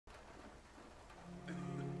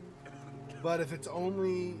But if it's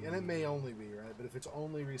only, and it may only be, right? But if it's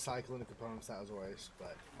only recycling the components, that was a waste.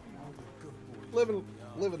 But, you know,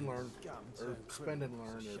 live and learn. Or spend and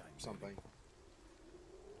learn or something.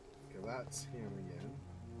 Okay, that's him again.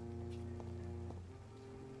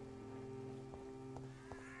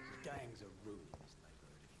 Gangs are ruining this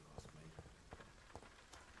neighborhood, if you ask me.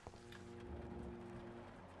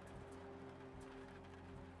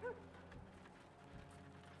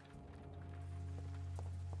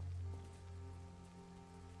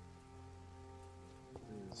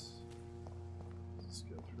 Let's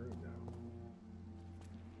go through now.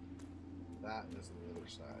 That is the other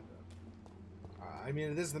side, though. I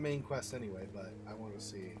mean, it is the main quest anyway, but I want to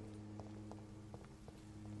see.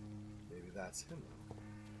 Maybe that's him, though.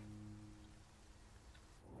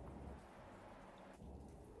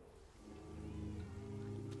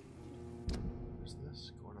 Where's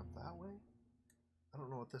this? Going up that way? I don't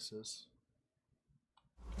know what this is.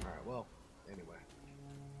 Alright, well, anyway.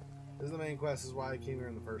 This is the main quest. This is why I came here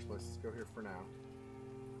in the first place. Let's go here for now.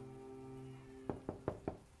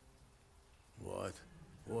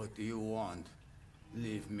 What do you want?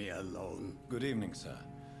 Leave me alone. Good evening, sir.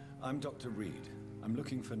 I'm Dr. Reid. I'm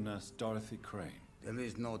looking for Nurse Dorothy Crane. There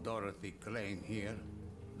is no Dorothy Crane here.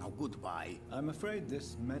 Now goodbye. I'm afraid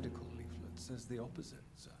this medical leaflet says the opposite,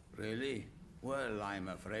 sir. Really? Well, I'm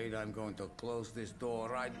afraid I'm going to close this door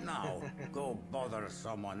right now. Go bother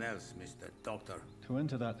someone else, Mr. Doctor. To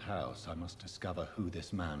enter that house, I must discover who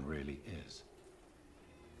this man really is.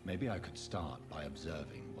 Maybe I could start by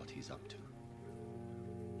observing what he's up to.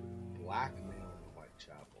 Blackmail in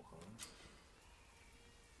Whitechapel, huh?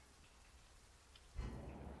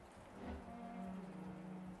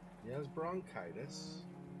 He has bronchitis.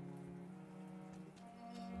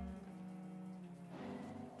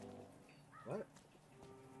 What?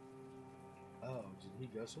 Oh, did he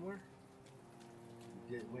go somewhere?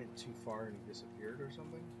 He went too far and he disappeared or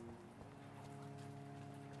something?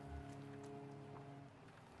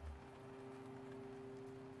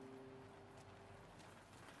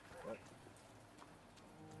 What?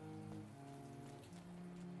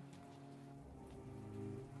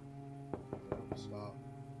 No, stop.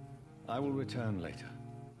 I will return later.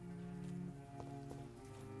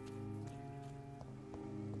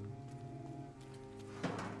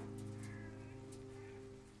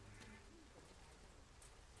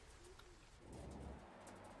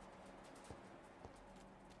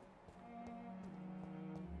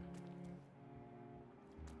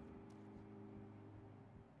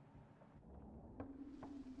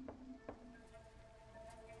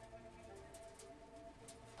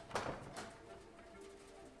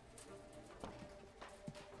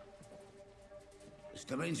 A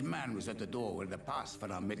strange man was at the door with a pass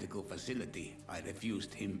for our medical facility. I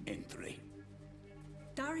refused him entry.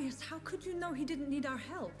 Darius, how could you know he didn't need our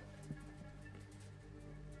help?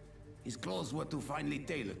 His clothes were too finely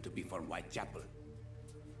tailored to be from Whitechapel.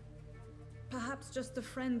 Perhaps just a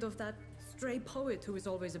friend of that stray poet who is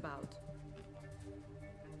always about.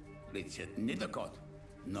 Richard Nithercott?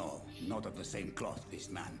 No, not of the same cloth, this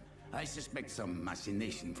man. I suspect some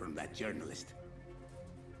machination from that journalist.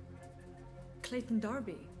 Clayton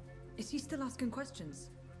Darby. Is he still asking questions?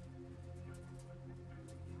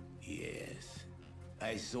 Yes.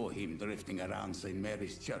 I saw him drifting around St.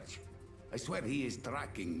 Mary's Church. I swear he is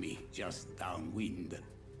tracking me just downwind.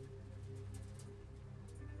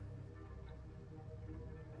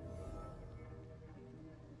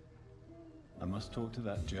 I must talk to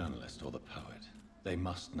that journalist or the poet. They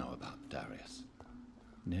must know about Darius.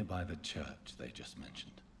 Nearby the church they just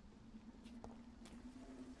mentioned.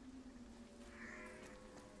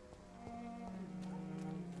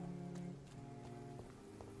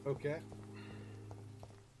 Okay.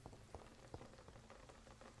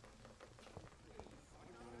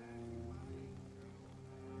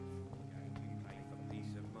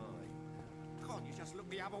 Can't you just look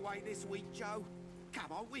the other way this week, Joe?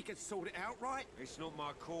 Come on, we can sort it out, right? It's not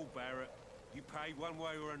my call, Barrett. You pay one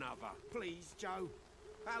way or another. Please, Joe.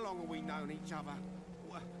 How long have we known each other?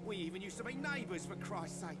 We even used to be neighbours, for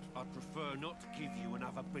Christ's sake. I'd prefer not to give you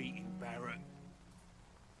another beating, Barrett.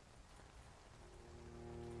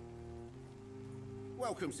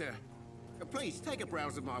 Welcome, sir. Please, take a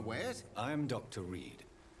browse of my wares. I am Dr. Reid.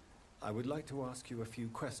 I would like to ask you a few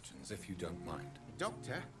questions, if you don't mind.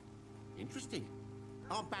 Doctor? Interesting.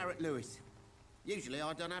 I'm Barrett Lewis. Usually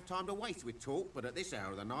I don't have time to waste with talk, but at this hour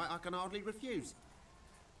of the night I can hardly refuse.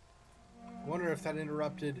 I wonder if that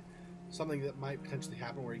interrupted something that might potentially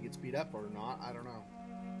happen where he gets beat up or not. I don't know.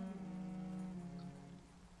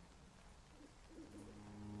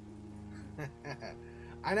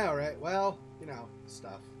 I know, right? Well, you know,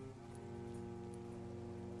 stuff.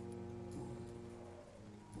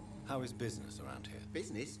 How is business around here?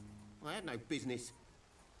 Business? I had no business.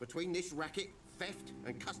 Between this racket, theft,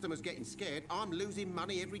 and customers getting scared, I'm losing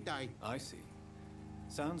money every day. I see.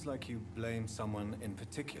 Sounds like you blame someone in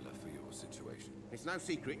particular for your situation. It's no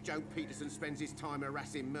secret Joe Peterson spends his time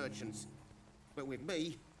harassing merchants. But with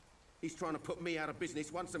me, he's trying to put me out of business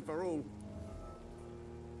once and for all.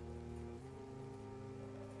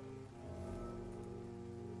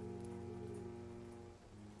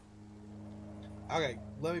 Okay,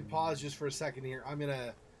 let me pause just for a second here. I'm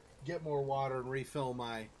gonna get more water and refill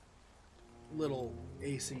my little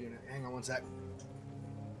AC unit. Hang on one sec.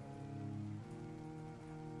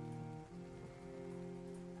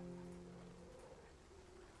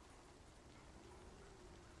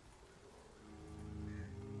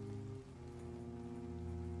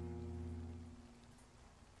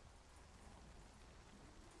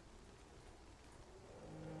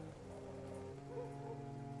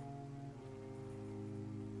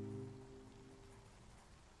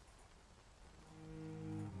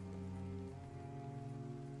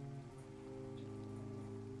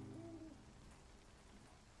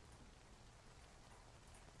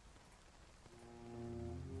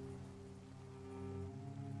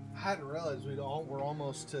 I hadn't realized we're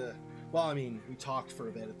almost to, well, I mean, we talked for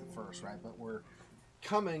a bit at the first, right? But we're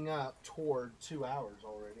coming up toward 2 hours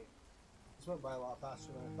already. This went by a lot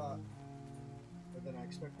faster than I thought, or than I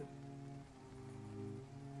expected.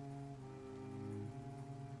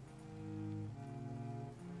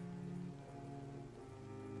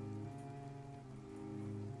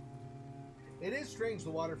 It is strange,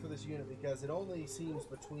 the water for this unit, because it only seems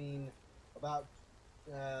between about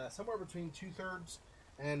somewhere between 2/3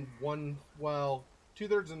 and one, well,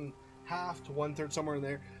 2/3 and half to 1/3, somewhere in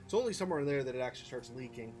there. It's only somewhere in there that it actually starts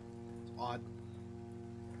leaking. It's odd.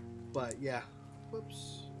 But yeah.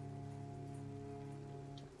 Whoops.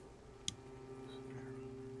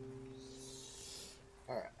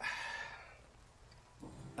 Alright.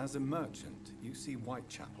 As a merchant, you see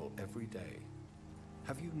Whitechapel every day.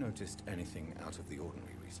 Have you noticed anything out of the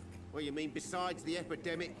ordinary recently? What you mean, besides the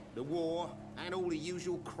epidemic, the war, and all the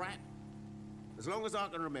usual crap? As long as I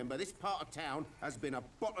can remember, this part of town has been a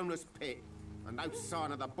bottomless pit, and no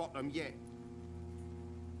sign of the bottom yet.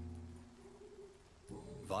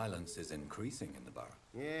 Violence is increasing in the borough.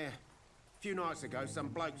 Yeah. A few nights ago, some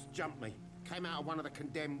blokes jumped me. Came out of one of the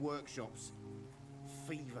condemned workshops.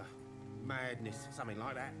 Fever, madness, something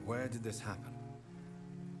like that. Where did this happen?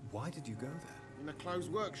 Why did you go there? In the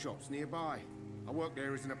closed workshops nearby. I worked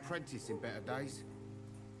there as an apprentice in better days.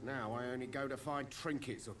 Now I only go to find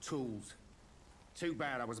trinkets or tools. Too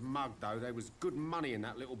bad I was mugged, though. There was good money in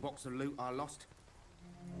that little box of loot I lost.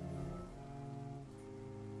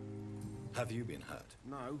 Have you been hurt?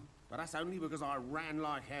 No, but that's only because I ran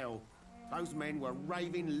like hell. Those men were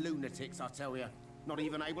raving lunatics, I tell you. Not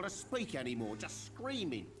even able to speak anymore, just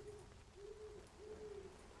screaming.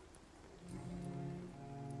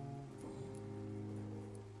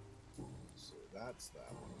 So that's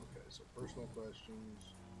that one. Okay, so personal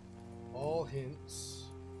questions. All hints.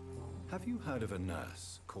 Have you heard of a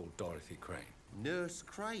nurse called Dorothy Crane? Nurse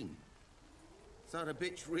Crane? So the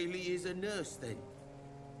bitch really is a nurse, then?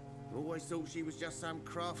 Always thought she was just some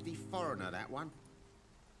crafty foreigner, that one.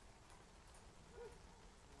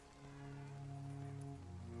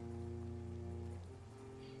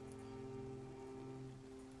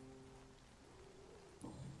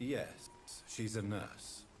 Yes, she's a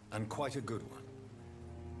nurse, and quite a good one.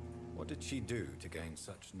 What did she do to gain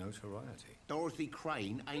such notoriety? Dorothy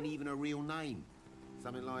Crane ain't even a real name.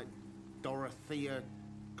 Something like Dorothea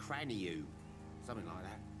Craniu. Something like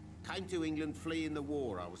that. Came to England fleeing the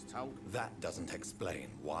war, I was told. That doesn't explain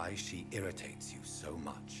why she irritates you so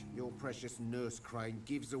much. Your precious Nurse Crane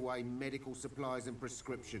gives away medical supplies and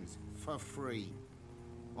prescriptions for free.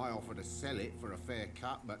 I offered to sell it for a fair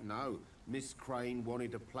cut, but no. Miss Crane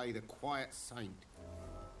wanted to play the quiet saint.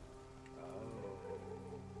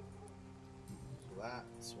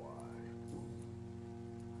 That's why.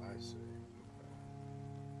 I see.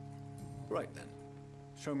 Right then.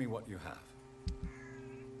 Show me what you have.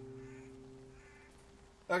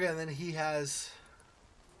 Okay, and then he has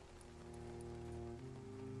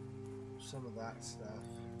some of that stuff.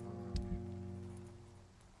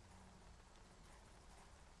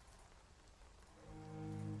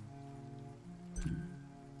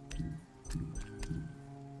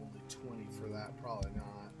 Only 20 for that, probably not.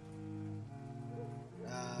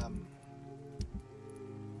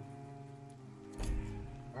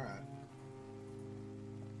 All right.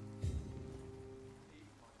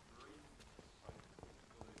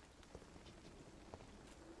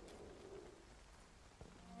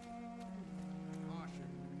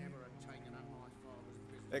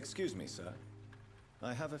 Excuse me, sir.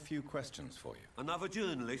 I have a few questions for you. Another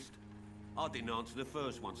journalist? I didn't answer the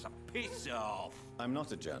first one, so piss off! I'm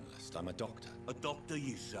not a journalist, I'm a doctor. A doctor,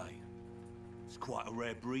 you say? It's quite a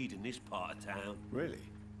rare breed in this part of town. Really?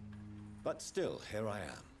 But still, here I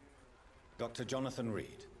am. Dr. Jonathan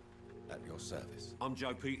Reid, at your service. I'm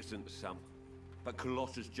Joe Peterson to some, but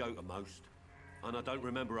Colossus Joe to most. And I don't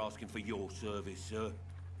remember asking for your service, sir.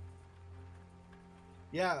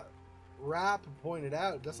 Yeah, Rapp pointed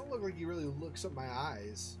out, it doesn't look like he really looks at my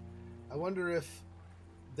eyes. I wonder if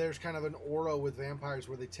there's kind of an aura with vampires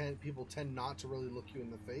where people tend not to really look you in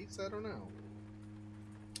the face. I don't know.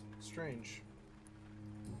 Strange.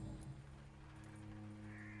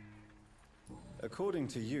 According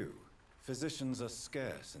to you, physicians are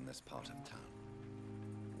scarce in this part of town.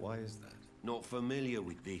 Why is that? Not familiar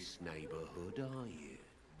with this neighborhood, are you?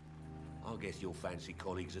 I guess your fancy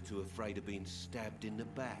colleagues are too afraid of being stabbed in the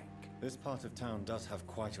back. This part of town does have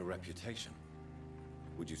quite a reputation.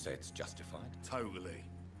 Would you say it's justified? Totally.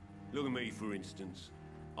 Look at me, for instance.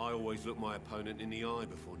 I always look my opponent in the eye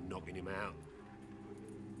before knocking him out.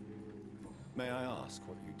 May I ask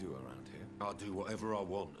what you do around here? I do whatever I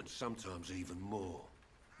want, and sometimes even more.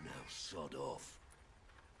 Now sod off.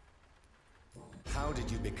 How did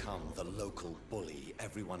you become the local bully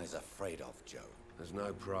everyone is afraid of, Joe? There's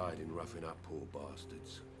no pride in roughing up poor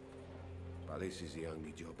bastards. But this is the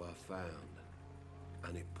only job I've found.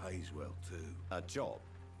 And it pays well, too. A job?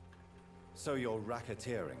 So you're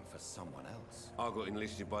racketeering for someone else? I got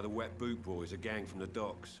enlisted by the Wet Boot Boys, a gang from the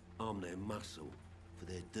docks. I'm their muscle for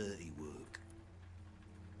their dirty work.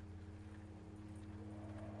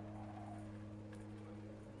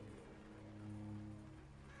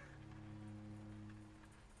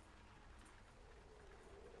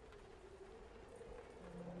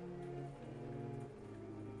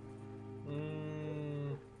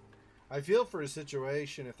 I feel for his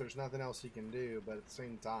situation if there's nothing else he can do, but at the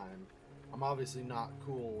same time, I'm obviously not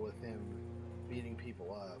cool with him beating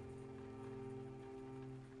people up.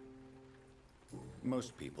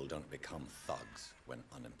 Most people don't become thugs when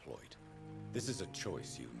unemployed. This is a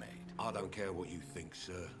choice you made. I don't care what you think,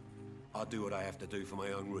 sir. I do what I have to do for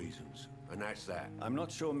my own reasons, and that's that. I'm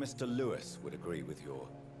not sure Mr. Lewis would agree with your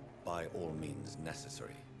by all means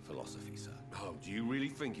necessary philosophy, sir. Oh, do you really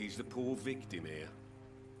think he's the poor victim here?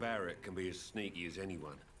 Barrett can be as sneaky as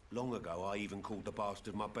anyone. Long ago, I even called the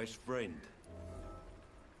bastard my best friend.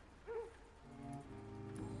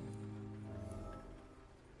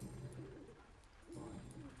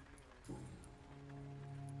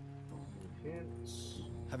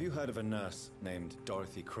 Have you heard of a nurse named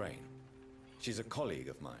Dorothy Crane? She's a colleague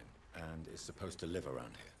of mine, and is supposed to live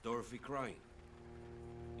around here. Dorothy Crane?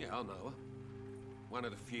 Yeah, I know her. One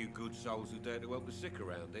of the few good souls who dare to help the sick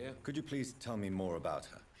around here. Could you please tell me more about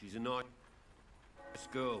her? She's a nice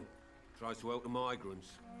girl. Tries to help the migrants.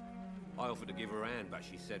 I offered to give her a hand, but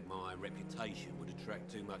she said my reputation would attract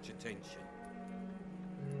too much attention.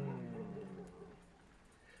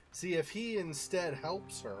 See, if he instead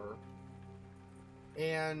helps her,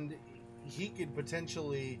 and he could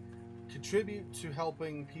potentially contribute to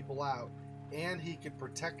helping people out, and he could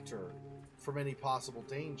protect her from any possible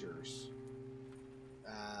dangers.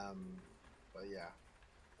 But yeah.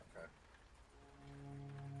 Okay.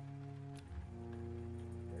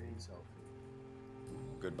 Yeah, he's healthy.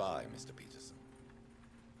 Goodbye, Mr. Peterson.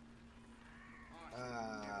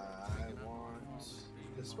 I want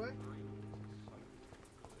this way?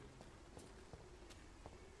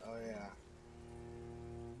 Oh yeah.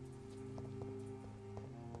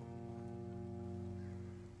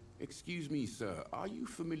 Excuse me, sir. Are you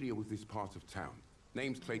familiar with this part of town?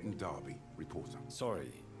 Name's Clayton Darby, reporter.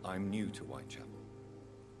 Sorry, I'm new to Whitechapel.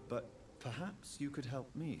 But perhaps you could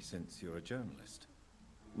help me since you're a journalist.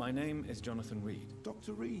 My name is Jonathan Reid.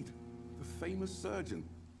 Dr. Reid, the famous surgeon.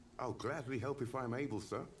 I'll gladly help if I'm able,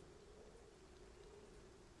 sir.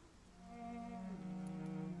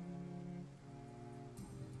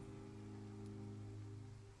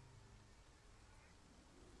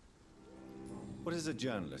 What is a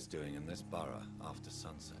journalist doing in this borough after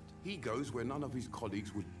sunset? He goes where none of his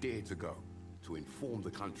colleagues would dare to go, to inform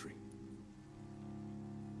the country.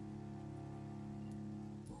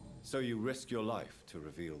 So you risk your life to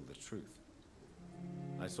reveal the truth.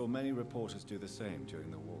 I saw many reporters do the same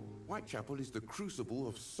during the war. Whitechapel is the crucible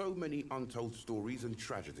of so many untold stories and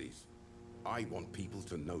tragedies. I want people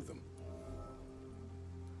to know them.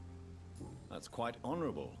 That's quite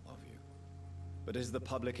honorable of you. But is the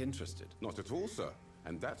public interested? Not at all, sir.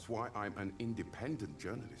 And that's why I'm an independent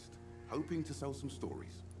journalist, hoping to sell some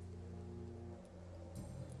stories.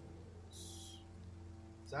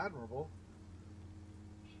 It's admirable.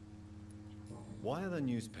 Why are the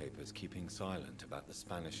newspapers keeping silent about the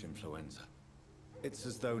Spanish influenza? It's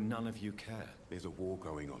as though none of you care. There's a war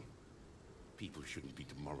going on. People shouldn't be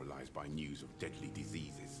demoralized by news of deadly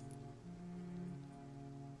diseases.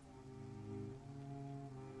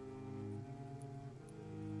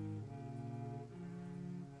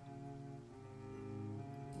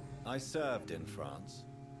 I served in France.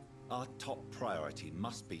 Our top priority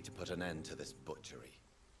must be to put an end to this butchery.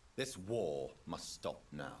 This war must stop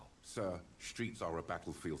now. Sir, streets are a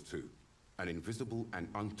battlefield too. An invisible and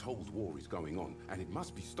untold war is going on, and it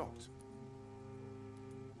must be stopped.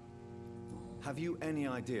 Have you any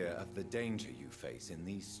idea of the danger you face in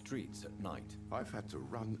these streets at night? I've had to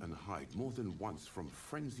run and hide more than once from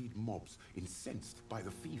frenzied mobs incensed by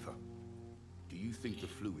the fever. Do you think the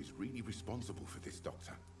flu is really responsible for this,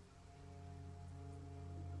 Doctor?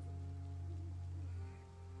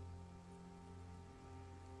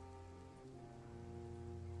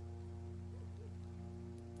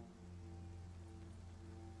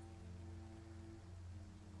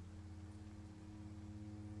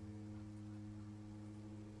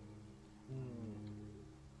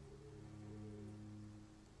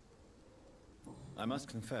 I must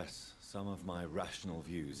confess, some of my rational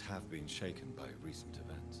views have been shaken by recent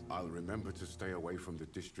events. I'll remember to stay away from the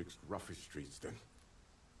district's roughest streets then.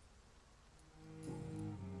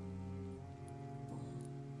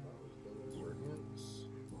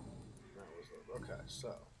 Okay,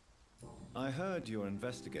 so. I heard you're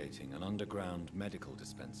investigating an underground medical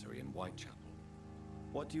dispensary in Whitechapel.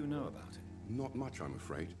 What do you know about it? Not much, I'm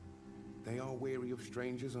afraid. They are wary of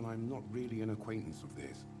strangers, and I'm not really an acquaintance of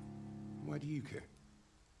theirs. Why do you care?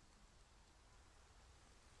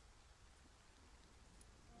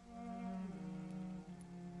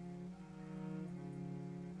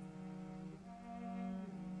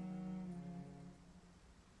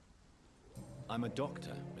 I'm a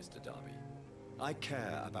doctor, Mr. Darby. I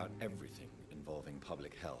care about everything involving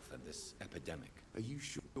public health and this epidemic. Are you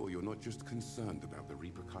sure you're not just concerned about the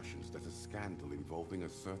repercussions that a scandal involving a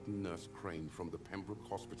certain Nurse Crane from the Pembroke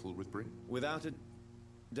Hospital would bring? Without a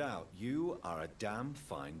doubt, you are a damn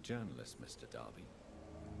fine journalist, Mr. Darby.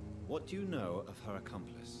 What do you know of her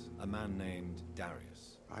accomplice, a man named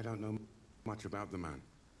Darius? I don't know much about the man.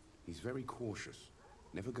 He's very cautious,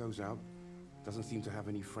 never goes out, doesn't seem to have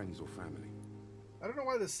any friends or family. I don't know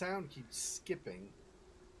why the sound keeps skipping.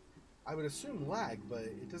 I would assume lag, but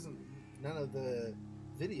it doesn't. None of the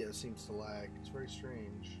video seems to lag. It's very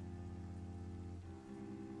strange.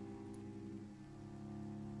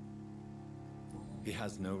 He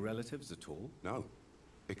has no relatives at all? No,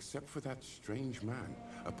 except for that strange man,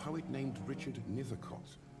 a poet named Richard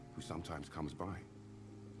Nethercott, who sometimes comes by.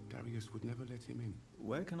 Darius would never let him in.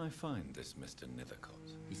 Where can I find this Mr.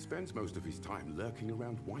 Nethercott? He spends most of his time lurking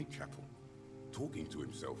around Whitechapel, talking to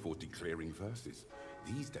himself or declaring verses.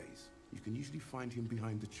 These days, you can usually find him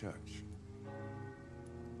behind the church.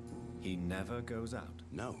 He never goes out?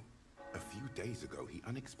 No. A few days ago, he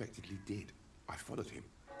unexpectedly did. I followed him,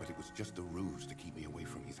 but it was just a ruse to keep me away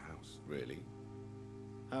from his house. Really?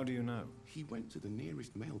 How do you know? He went to the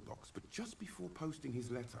nearest mailbox, but just before posting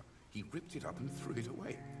his letter, he ripped it up and threw it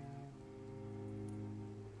away.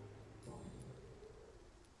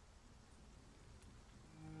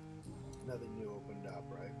 Nothing new opened up,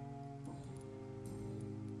 right?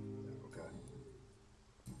 Okay.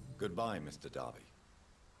 Goodbye, Mr. Darby.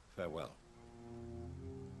 Farewell.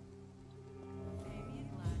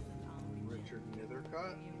 Richard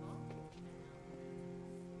Nethercott?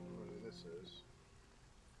 Whatever this is.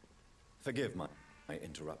 Forgive my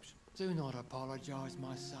interruption. Do not apologize,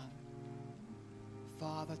 my son.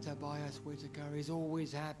 Father Tobias Whitaker is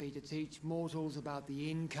always happy to teach mortals about the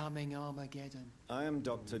incoming Armageddon. I am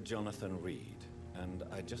Dr. Jonathan Reid, and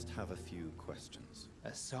I just have a few questions.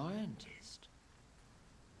 A scientist?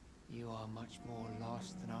 You are much more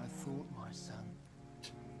lost than I thought, my son.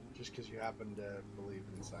 Just because you happen to believe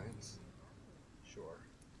in science? Sure.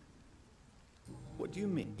 What do you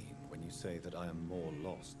mean when you say that I am more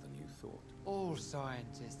lost than you thought? All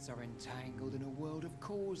scientists are entangled in a world of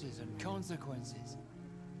causes and consequences,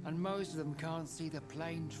 and most of them can't see the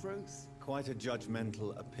plain truth. Quite a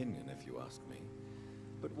judgmental opinion, if you ask me.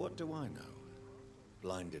 But what do I know?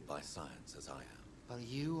 Blinded by science as I am. But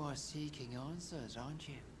you are seeking answers, aren't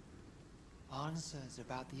you? Answers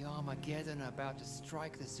about the Armageddon about to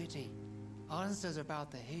strike the city. Answers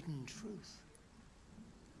about the hidden truth.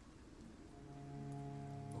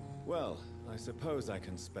 Well, I suppose I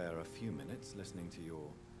can spare a few minutes listening to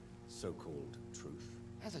your so-called truth.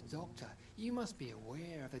 As a doctor, you must be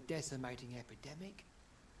aware of the decimating epidemic.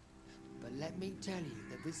 But let me tell you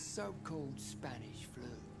that this so-called Spanish flu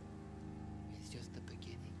is just the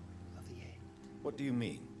beginning of the end. What do you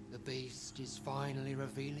mean? The beast is finally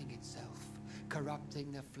revealing itself,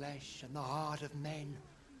 corrupting the flesh and the heart of men.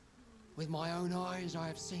 With my own eyes I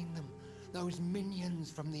have seen them, those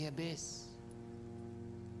minions from the abyss.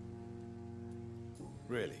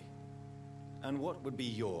 Really? And what would be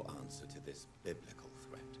your answer to this biblical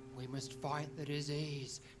threat? We must fight the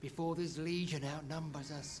disease before this legion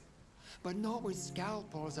outnumbers us. But not with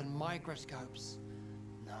scalpels and microscopes.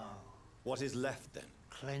 No. What is left then?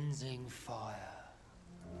 Cleansing fire.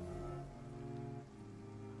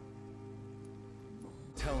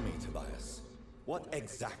 Tell me, Tobias, what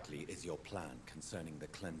exactly is your plan concerning the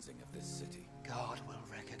cleansing of this city? God will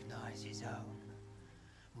recognize his own.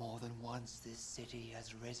 More than once this city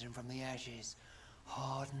has risen from the ashes,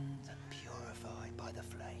 hardened and purified by the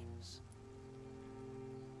flames.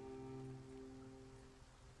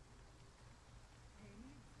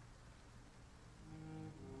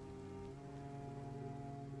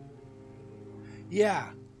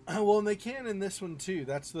 Yeah, well, and they can in this one too.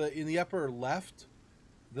 That's in the upper left.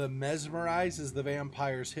 The mesmerize is the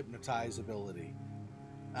vampire's hypnotize ability,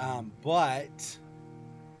 but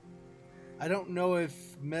I don't know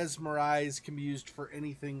if mesmerize can be used for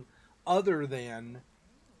anything other than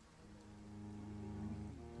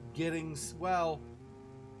getting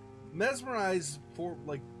mesmerize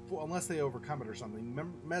unless they overcome it or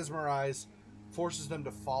something. Mesmerize forces them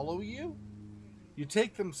to follow you. You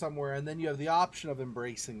take them somewhere, and then you have the option of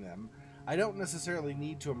embracing them. I don't necessarily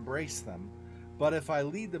need to embrace them, but if I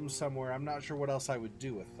lead them somewhere, I'm not sure what else I would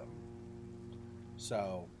do with them.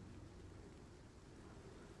 So,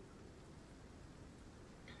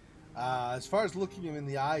 as far as looking him in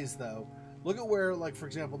the eyes, though, look at where, like, for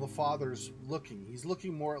example, the father's looking. He's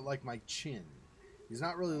looking more at, like, my chin. He's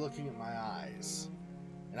not really looking at my eyes.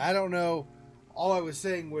 And I don't know. All I was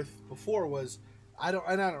saying before was, I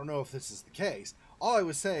don't know if this is the case. All I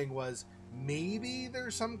was saying was maybe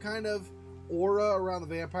there's some kind of aura around the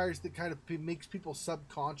vampires that kind of makes people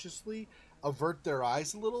subconsciously avert their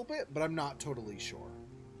eyes a little bit, but I'm not totally sure.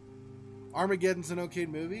 Armageddon's an okay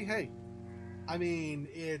movie. Hey, I mean,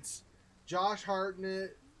 it's Josh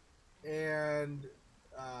Hartnett and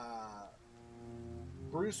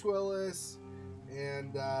Bruce Willis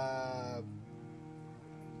and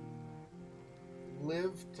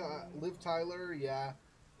Liv Tyler, yeah.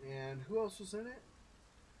 And who else was in it?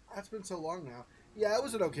 That's been so long now. Yeah, it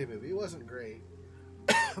was an okay movie. It wasn't great.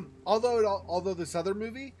 although this other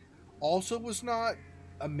movie also was not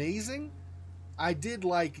amazing, I did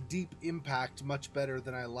like Deep Impact much better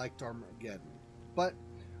than I liked Armageddon. But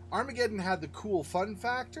Armageddon had the cool fun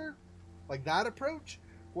factor, like that approach,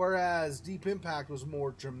 whereas Deep Impact was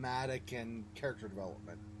more dramatic and character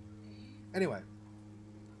development. Anyway.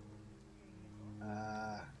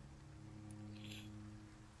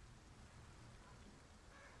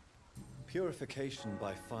 Purification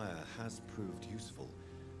by fire has proved useful,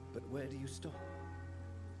 but where do you stop?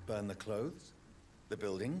 Burn the clothes? The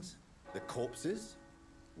buildings? The corpses?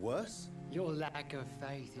 Worse? Your lack of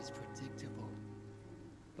faith is predictable.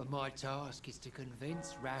 But my task is to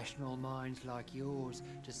convince rational minds like yours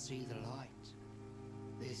to see the light.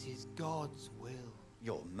 This is God's will.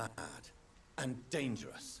 You're mad and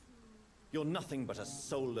dangerous. You're nothing but a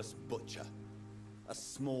soulless butcher. A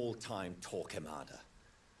small-time Torquemada.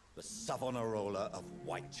 The Savonarola of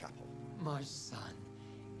Whitechapel. My son,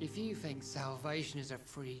 if you think salvation is a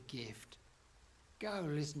free gift, go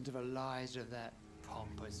listen to the lies of that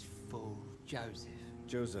pompous fool, Joseph.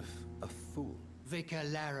 Joseph, a fool? Vicar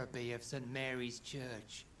Larrabee of St. Mary's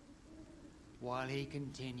Church. While he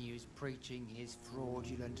continues preaching his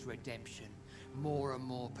fraudulent redemption, more and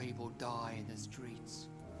more people die in the streets.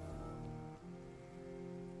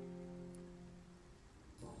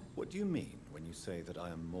 What do you mean when you say that I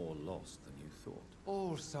am more lost than you thought?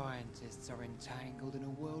 All scientists are entangled in a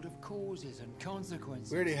world of causes and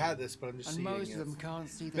consequences. We already had this, but I'm just seeing it. And most of them can't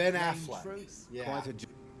see the Ben plain Affleck. truth. Yeah. Quite a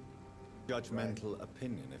judgmental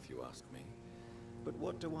opinion, if you ask me. But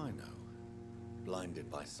what do I know?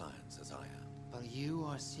 Blinded by science as I am. But you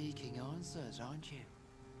are seeking answers, aren't you?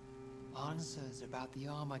 Answers about the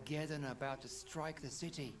Armageddon about to strike the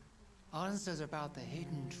city. Answers about the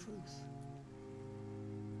hidden truth.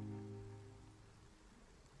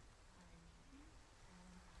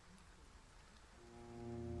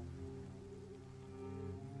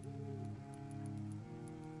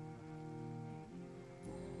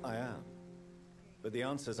 I am. But the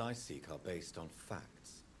answers I seek are based on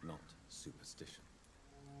facts, not superstition.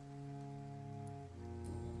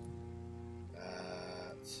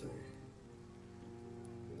 Let's see.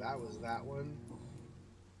 That was that one.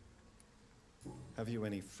 Have you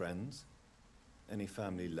any friends? Any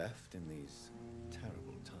family left in these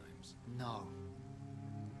terrible times? No,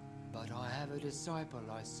 But I have a disciple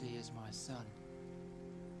I see as my son.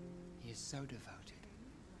 He is so devoted.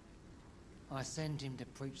 I send him to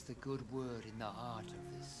preach the good word in the heart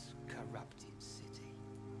of this corrupted city.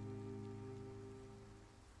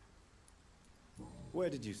 Where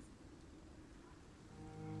did you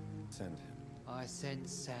send him? I sent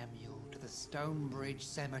Samuel to the Stonebridge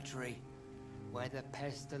Cemetery, where the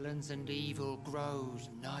pestilence and evil grows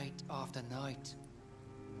night after night.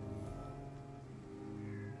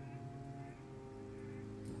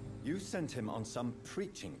 You sent him on some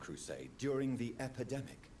preaching crusade during the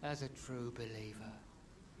epidemic. As a true believer,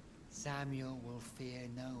 Samuel will fear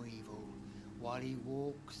no evil while he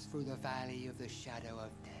walks through the valley of the shadow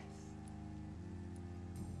of death.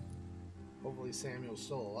 Hopefully Samuel's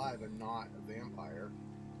still alive and not a vampire.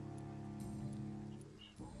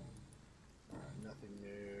 Nothing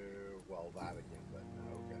new. Well, that again, but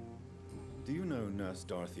no, okay. Do you know Nurse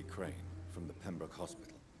Dorothy Crane from the Pembroke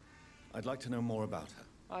Hospital? I'd like to know more about her.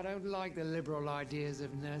 I don't like the liberal ideas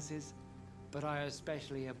of nurses, but I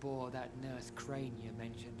especially abhor that Nurse Crane you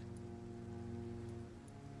mentioned.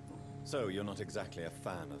 So you're not exactly a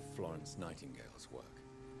fan of Florence Nightingale's work.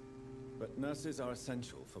 But nurses are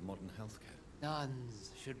essential for modern healthcare.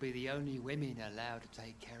 Nuns should be the only women allowed to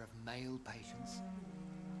take care of male patients.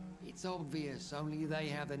 It's obvious only they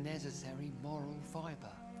have the necessary moral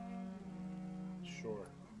fiber. Sure.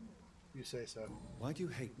 You say so. Why do you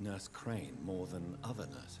hate Nurse Crane more than other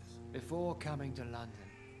nurses? Before coming to London,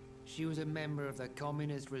 she was a member of the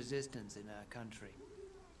communist resistance in her country.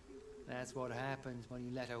 That's what happens when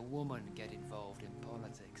you let a woman get involved in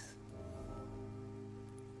politics.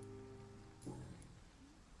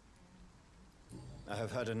 I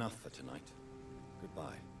have heard enough for tonight.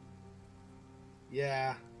 Goodbye.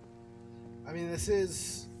 Yeah. I mean, this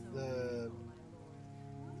is the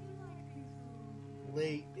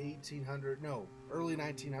late early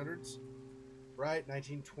 1900s, right?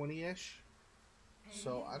 1920-ish.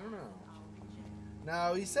 So, I don't know.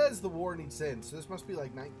 Now, he says the war needs to end, so this must be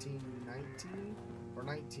like 1919 or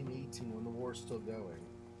 1918 when the war's still going.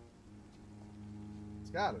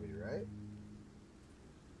 It's gotta be, right?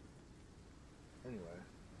 Anyway.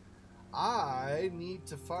 I need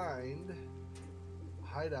to find a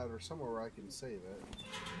hideout or somewhere where I can save it.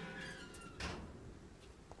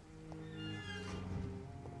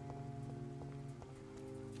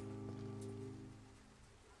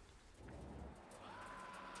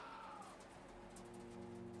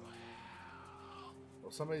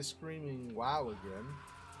 Well, somebody's screaming wow again.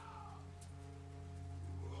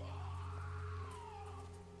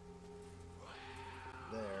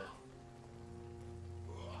 There.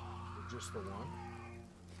 Just the one.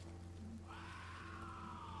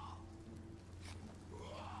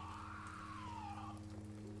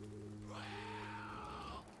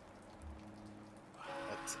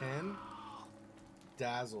 A 10?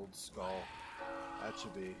 Dazzled skull. That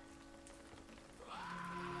should be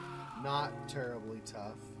not terribly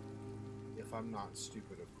tough. If I'm not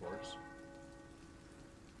stupid, of course.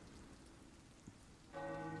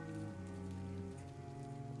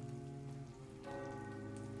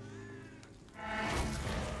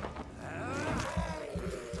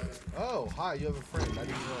 Oh, hi, you have a friend. I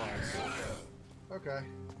didn't realize. Okay,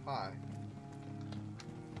 hi.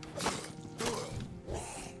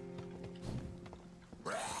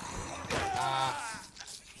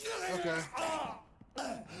 Okay.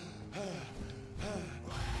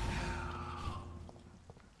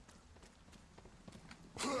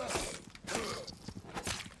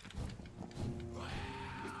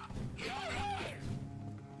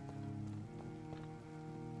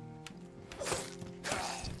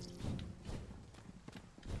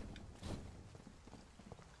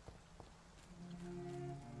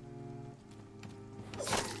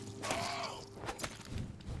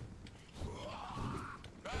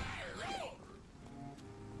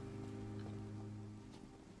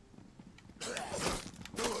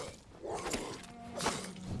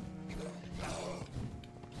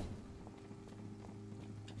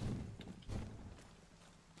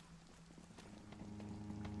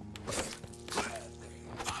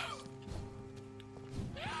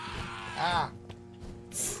 Ah!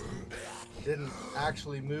 Didn't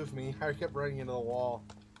actually move me. I kept running into the wall.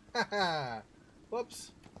 Haha!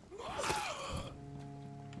 Whoops.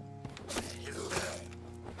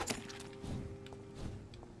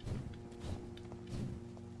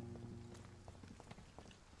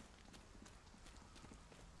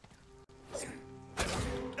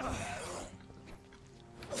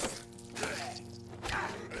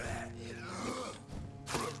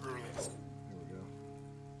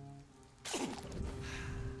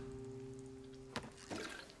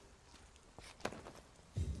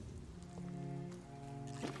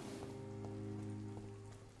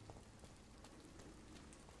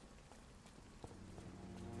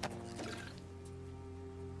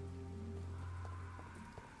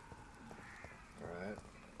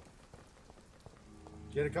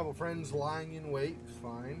 Get a couple friends lying in wait,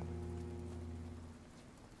 fine.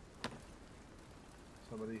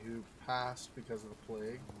 Somebody who passed because of the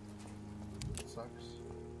plague. Sucks.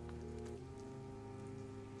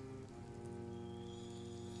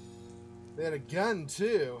 They had a gun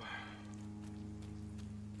too.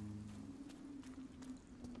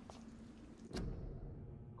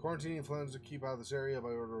 Quarantine influenza to keep out of this area by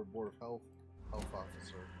order of Board of Health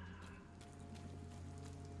officer.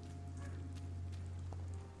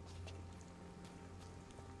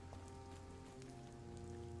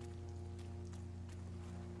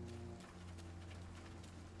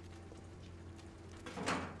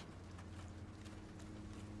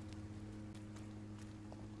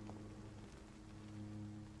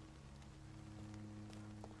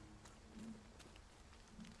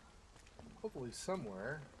 Hopefully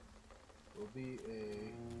somewhere will be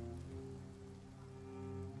a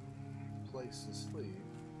place to sleep.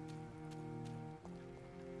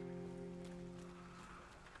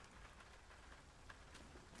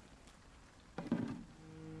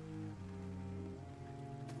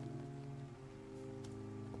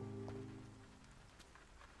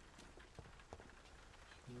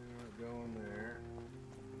 Not going there.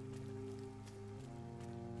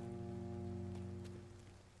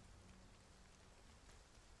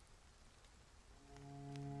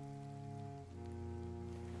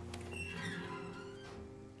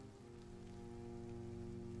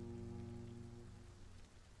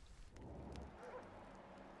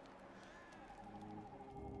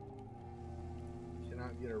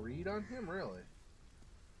 Cannot get a read on him, really?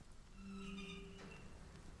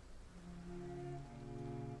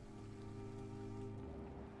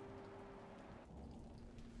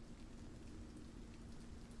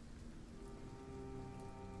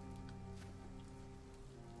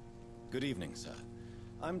 Good evening, sir.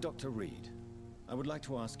 I'm Dr. Reid. I would like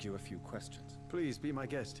to ask you a few questions. Please be my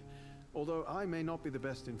guest. Although I may not be the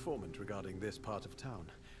best informant regarding this part of town,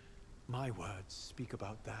 my words speak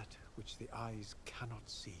about that which the eyes cannot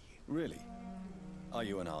see. Really? Are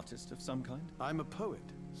you an artist of some kind? I'm a poet,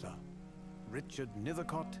 sir. Richard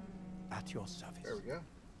Nethercott, at your service. There we go.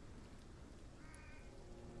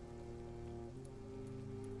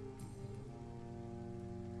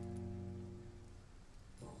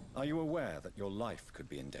 Are you aware that your life could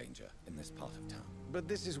be in danger in this part of town? But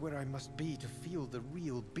this is where I must be to feel the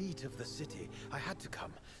real beat of the city. I had to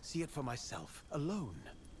come, see it for myself, alone.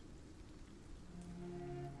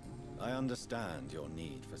 I understand your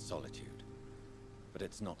need for solitude, but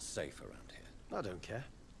it's not safe around here. I don't care.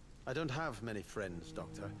 I don't have many friends,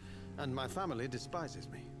 Doctor, and my family despises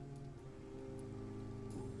me.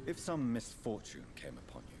 If some misfortune came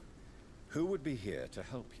upon you, who would be here to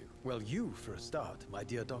help you? Well, you for a start, my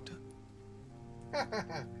dear Doctor.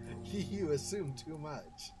 You assume too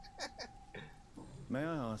much. May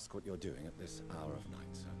I ask what you're doing at this hour of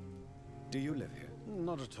night, sir? Do you live here?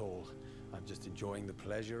 Not at all. I'm just enjoying the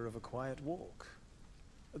pleasure of a quiet walk.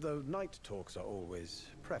 Though night talks are always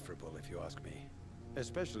preferable, if you ask me.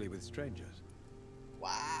 Especially with strangers.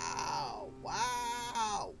 Wow!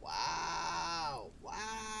 Wow! Wow!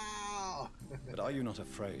 Wow! But are you not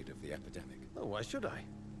afraid of the epidemic? Oh, why should I?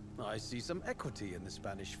 I see some equity in the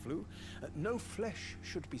Spanish flu. No flesh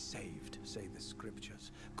should be saved, say the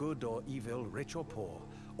scriptures. Good or evil, rich or poor,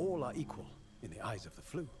 all are equal in the eyes of the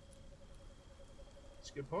flu. It's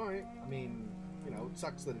a good point. I mean, you know, it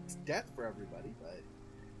sucks that it's death for everybody, but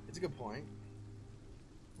it's a good point.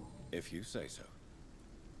 If you say so.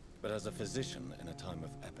 But as a physician in a time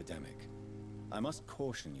of epidemic, I must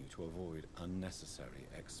caution you to avoid unnecessary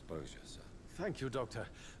exposure, sir. Thank you, Doctor.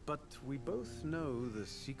 But we both know the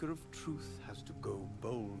seeker of truth has to go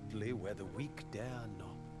boldly where the weak dare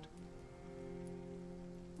not.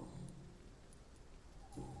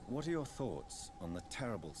 What are your thoughts on the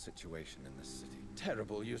terrible situation in this city?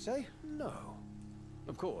 Terrible, you say? No.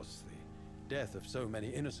 Of course, the death of so many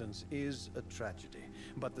innocents is a tragedy.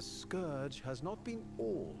 But the scourge has not been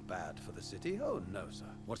all bad for the city. Oh, no,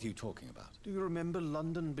 sir. What are you talking about? Do you remember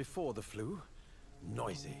London before the flu?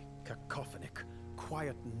 Noisy, cacophonic,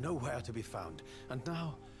 quiet nowhere to be found. And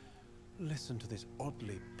now, listen to this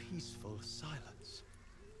oddly peaceful silence.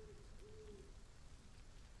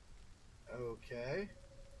 Okay.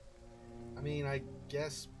 I mean, I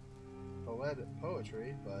guess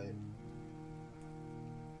poetry, but...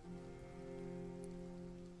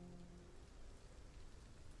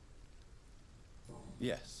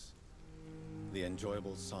 Yes. The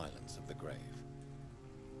enjoyable silence of the grave.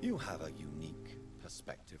 You have a unique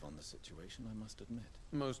perspective on the situation, I must admit.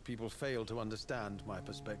 Most people fail to understand my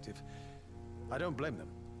perspective. I don't blame them.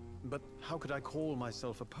 But how could I call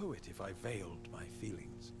myself a poet if I veiled my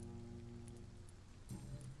feelings?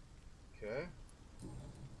 Okay.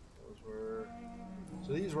 Those were...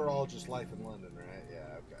 So these were all just life in London, right?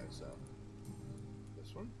 Yeah, okay, so...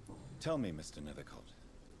 This one? Tell me, Mr. Nethercott,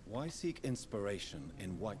 why seek inspiration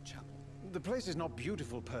in Whitechapel? The place is not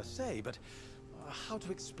beautiful per se, but how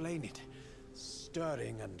to explain it?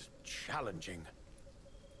 Stirring and challenging.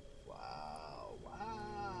 Wow,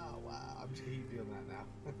 wow, wow. I'm just gonna keep feeling that now.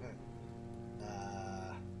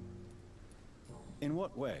 In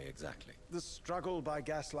what way, exactly? The struggle by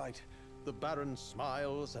gaslight, the barren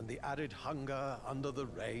smiles and the added hunger under the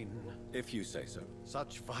rain. If you say so.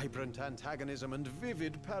 Such vibrant antagonism and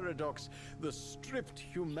vivid paradox, the stripped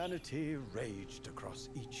humanity raged across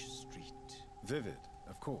each street. Vivid,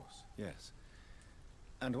 of course, yes.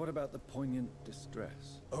 And what about the poignant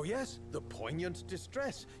distress? Oh yes, the poignant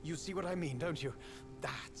distress. You see what I mean, don't you?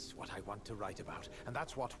 That's what I want to write about, and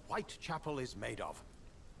that's what Whitechapel is made of.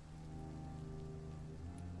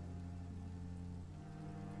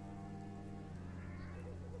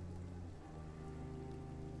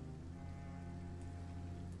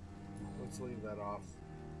 Let's leave that off.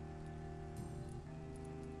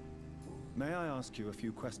 May I ask you a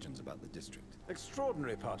few questions about the district?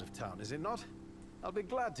 Extraordinary part of town, is it not? I'll be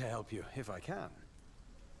glad to help you, if I can.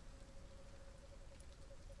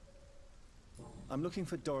 I'm looking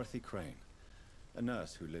for Dorothy Crane, a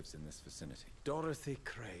nurse who lives in this vicinity. Dorothy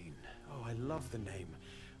Crane. Oh, I love the name.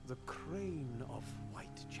 The Crane of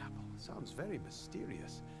Whitechapel. Sounds very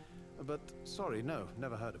mysterious. But, sorry, no,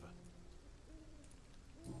 never heard of her.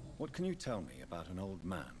 What can you tell me about an old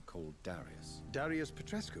man called Darius? Darius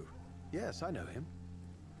Petrescu? Yes, I know him.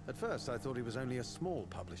 At first, I thought he was only a small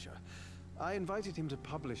publisher. I invited him to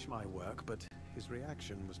publish my work, but his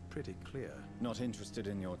reaction was pretty clear. Not interested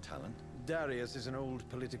in your talent? Darius is an old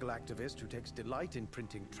political activist who takes delight in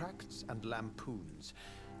printing tracts and lampoons.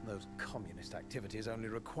 Those communist activities only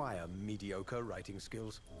require mediocre writing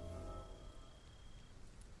skills.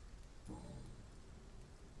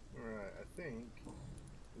 Alright, I think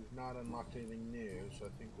we've not unlocked anything new, so I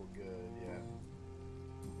think we're good, yeah.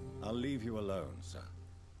 I'll leave you alone, sir.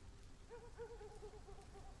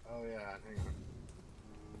 Oh yeah, hang on.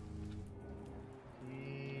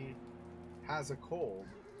 He has a cold.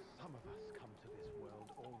 Some of us come to this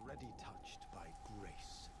world already touched by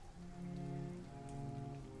grace.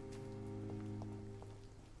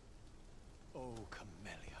 Oh,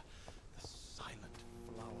 Camellia, the silent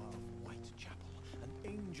flower of Whitechapel, an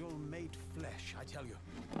angel made flesh, I tell you.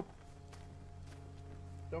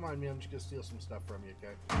 Don't mind me, I'm just gonna steal some stuff from you,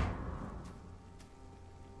 okay?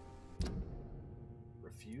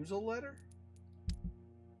 Refusal letter?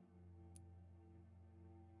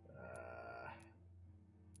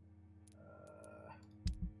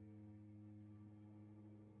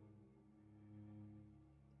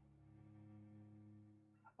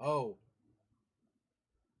 Oh.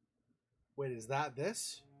 Wait, is that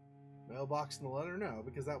this? Mailbox in the letter? No,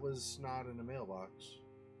 because that was not in a mailbox.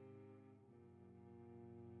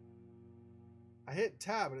 I hit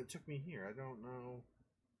tab and it took me here. I don't know.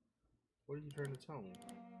 What are you trying to tell me?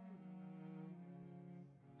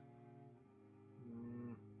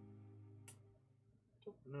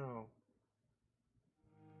 Don't know.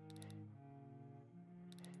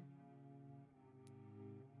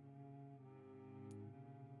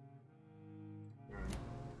 Alright.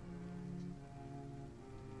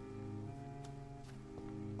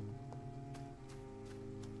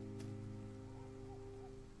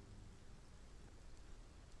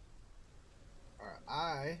 Alright,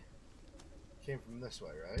 I came from this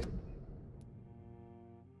way, right?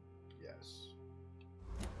 Yes.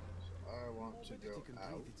 So I want to go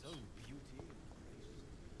out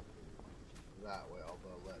that way,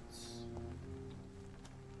 although let's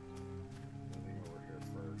moving over here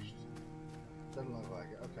first. Doesn't look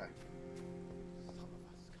like it. Okay. Some of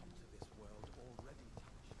us come to this world already touched.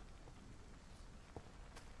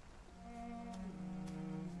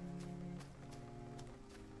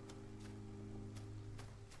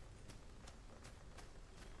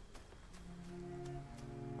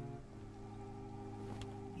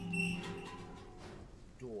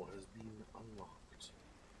 Door has been unlocked.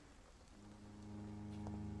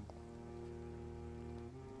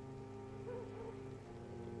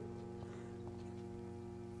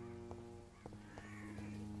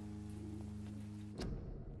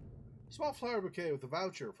 Small flower bouquet with a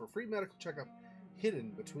voucher for free medical checkup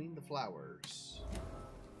hidden between the flowers.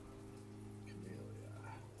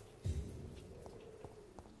 Camellia.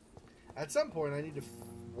 At some point, I need to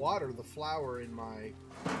water the flower in my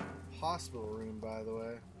hospital room, by the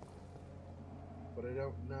way. But I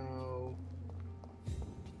don't know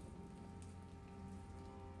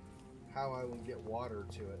how I will get water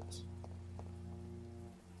to it.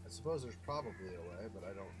 suppose there's probably a way, but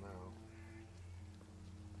I don't know.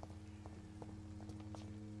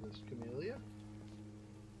 Miss Camellia?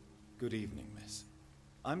 Good evening, miss.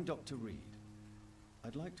 I'm Dr. Reid.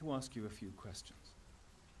 I'd like to ask you a few questions.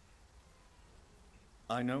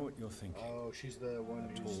 I know what you're thinking. Oh, she's the one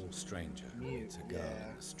who's... A tall stranger meets a girl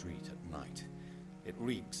in the street at night. It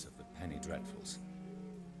reeks of the penny dreadfuls.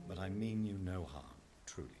 But I mean you no harm,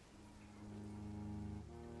 truly.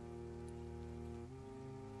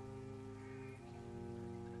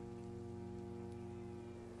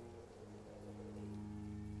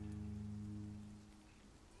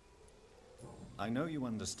 I know you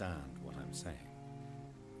understand what I'm saying.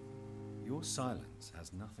 Your silence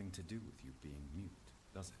has nothing to do with you being mute,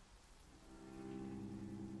 does it?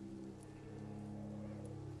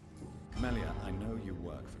 Camellia, I know you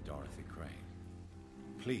work for Dorothy Crane.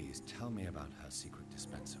 Please tell me about her secret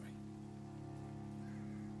dispensary.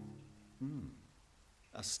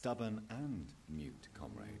 A stubborn and mute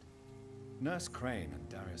comrade. Nurse Crane and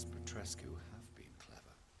Darius Petrescu have been clever.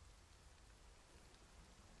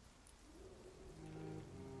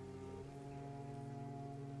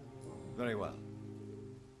 Very well.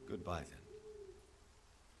 Goodbye then.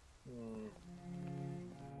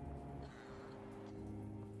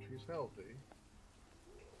 She's healthy.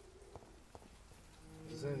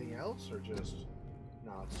 Is there anything else, or just...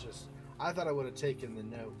 No, it's just... I thought I would have taken the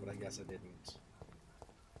note, but I guess I didn't.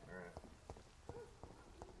 Alright.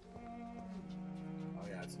 Oh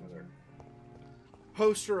yeah, it's another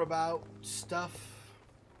poster about stuff.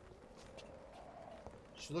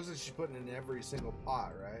 She looks like she's putting in every single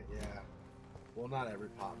pot, right? Yeah. Well, not every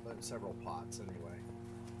pot, but several pots anyway.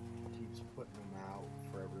 Keeps putting them out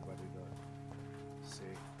for everybody to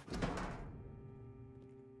see.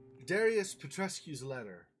 Darius Petrescu's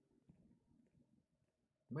letter.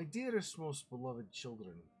 My dearest, most beloved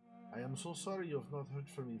children, I am so sorry you have not heard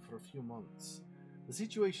from me for a few months. The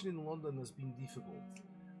situation in London has been difficult.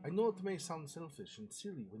 I know it may sound selfish and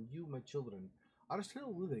silly when you, my children, are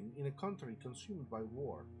still living in a country consumed by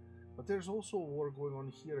war, but there's also a war going on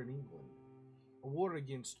here in England. A war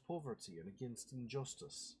against poverty and against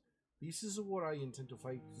injustice. This is a war I intend to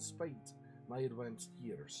fight despite my advanced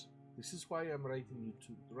years. This is why I'm writing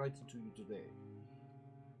to you today.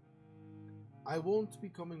 I won't be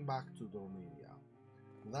coming back to Romania.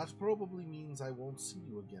 That probably means I won't see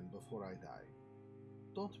you again before I die.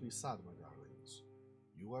 Don't be sad, my darlings.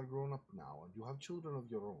 You are grown up now, and you have children of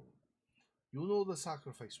your own. You know the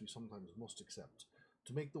sacrifice we sometimes must accept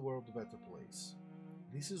to make the world a better place.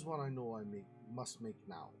 This is what I know I must make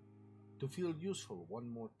now, to feel useful one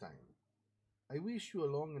more time. I wish you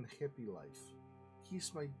a long and happy life.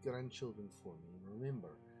 Kiss my grandchildren for me, and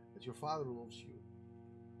remember that your father loves you,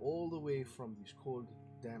 all the way from this cold,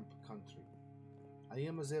 damp country. I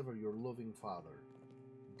am as ever your loving father,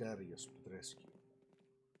 Darius Petrescu.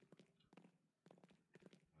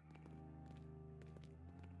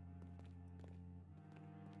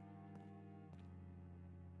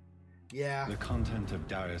 Yeah. The content of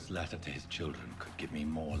Darius' letter to his children could give me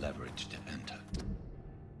more leverage to enter.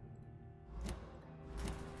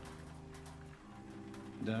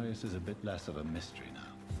 Darius is a bit less of a mystery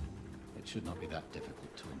now. It should not be that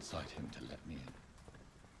difficult to incite him to let me in.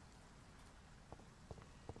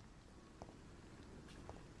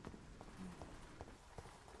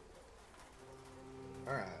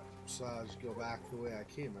 Alright, so I'll just go back the way I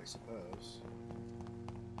came, I suppose.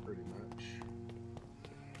 Pretty much.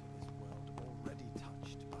 This world already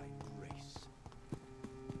touched by grace.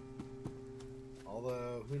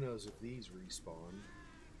 Although, who knows if these respawn.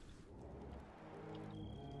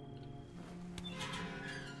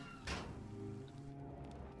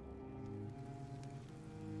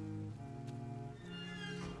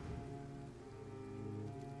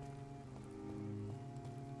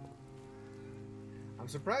 I'm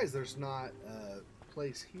surprised there's not a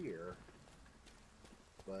place here,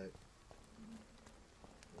 but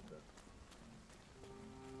okay.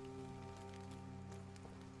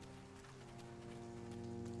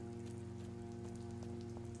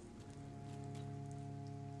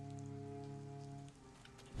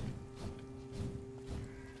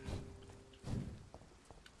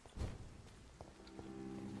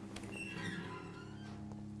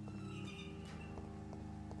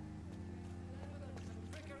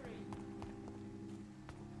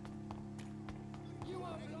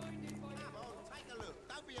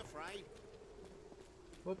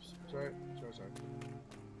 Whoops, sorry.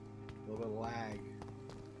 A little bit of lag.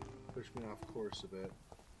 Pushed me off course a bit.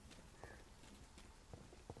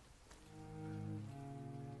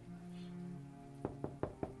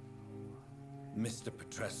 Mr.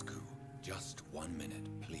 Petrescu, just 1 minute,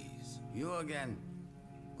 please. You again?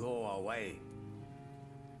 go away.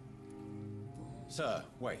 Sir,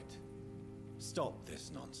 wait. Stop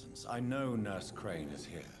this nonsense. I know Nurse Crane is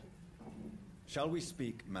here. Shall we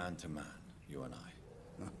speak man to man, you and I?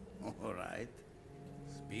 All right.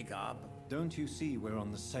 Speak up. Don't you see we're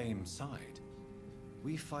on the same side?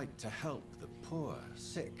 We fight to help the poor,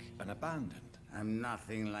 sick, and abandoned. I'm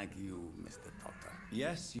nothing like you, Mr. Doctor.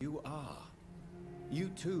 Yes, you are. You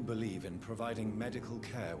too believe in providing medical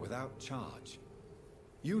care without charge.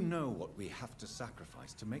 You know what we have to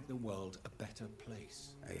sacrifice to make the world a better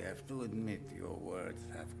place. I have to admit your words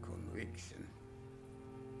have conviction.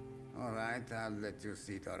 All right, I'll let you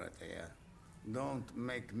see, Dorothy. Don't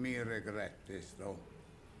make me regret this, though.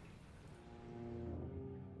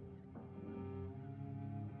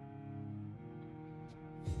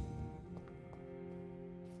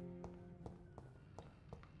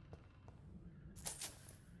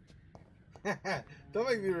 Don't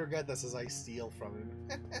make me regret this as I steal from him.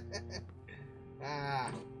 Ah.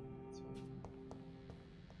 That's fine.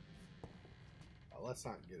 Oh, let's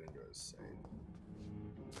not get into his saying.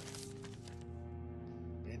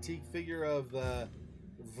 Antique figure of the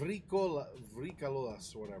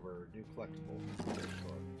Vricolas, whatever, new collectible.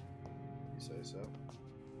 You say so.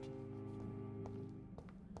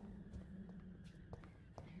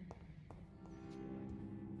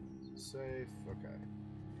 Safe, okay.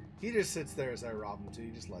 He just sits there as I rob him too.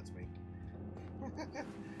 He just lets me.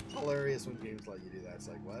 Hilarious when games let you do that. It's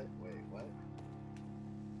like, what? Wait, what?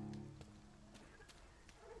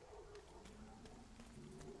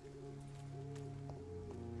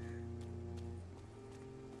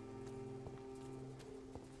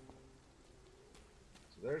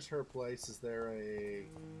 So there's her place. Is there a...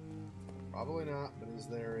 Probably not, but is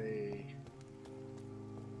there a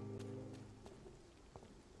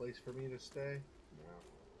place for me to stay?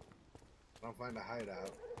 I don't find a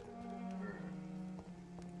hideout.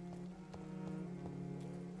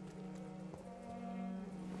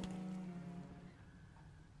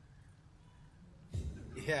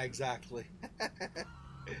 Yeah, exactly.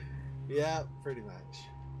 Yeah, pretty much.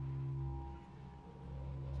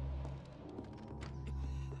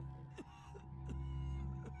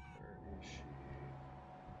 Where is she?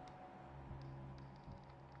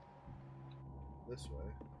 This way.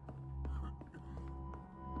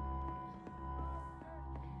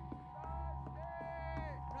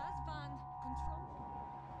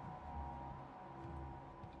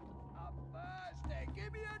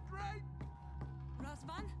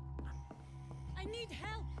 I need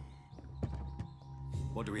help.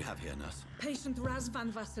 What do we have here, nurse? Patient Razvan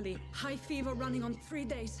Vasily. High fever running on 3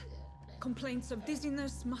 days. Complaints of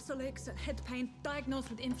dizziness, muscle aches, and head pain. Diagnosed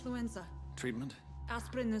with influenza. Treatment?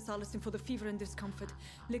 Aspirin and salicin for the fever and discomfort.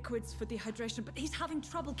 Liquids for dehydration, but he's having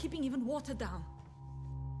trouble keeping even water down.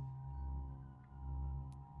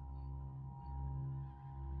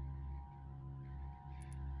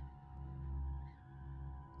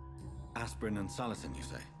 Aspirin and salicin, you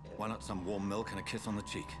say? Why not some warm milk and a kiss on the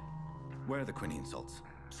cheek? Where are the quinine salts?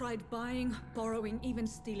 Tried buying, borrowing, even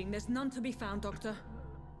stealing. There's none to be found, Doctor.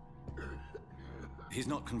 He's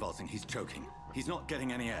not convulsing, he's choking. He's not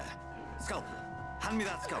getting any air. Scalpel! Hand me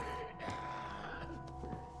that scalpel!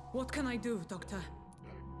 What can I do, Doctor?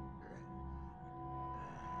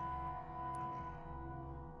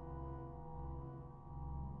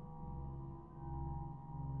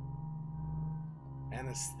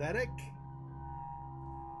 Anesthetic?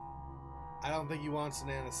 I don't think he wants an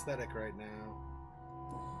anesthetic right now.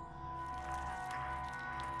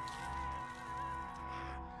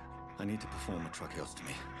 I need to perform a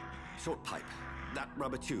tracheostomy. Short pipe. That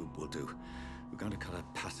rubber tube will do. We're going to cut a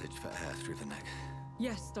passage for air through the neck.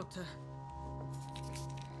 Yes, Doctor.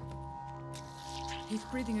 He's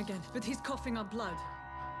breathing again, but he's coughing up blood.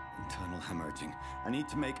 Internal hemorrhaging. I need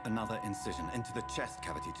to make another incision into the chest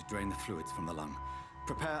cavity to drain the fluids from the lung.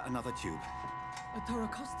 Prepare another tube. A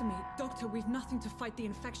thoracostomy. Doctor, we've nothing to fight the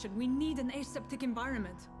infection. We need an aseptic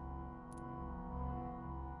environment.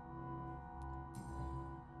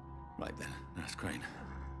 Right then, Nurse Crane.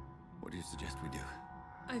 What do you suggest we do?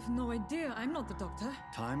 I've no idea. I'm not the doctor.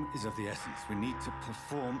 Time is of the essence. We need to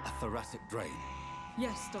perform a thoracic drain.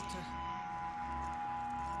 Yes, Doctor.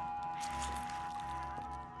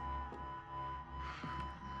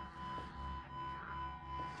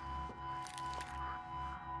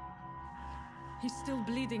 He's still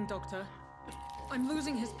bleeding, Doctor. I'm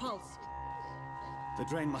losing his pulse. The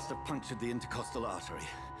drain must have punctured the intercostal artery.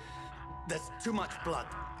 There's too much blood.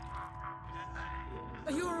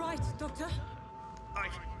 Are you all right, Doctor?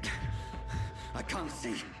 I can't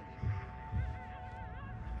see.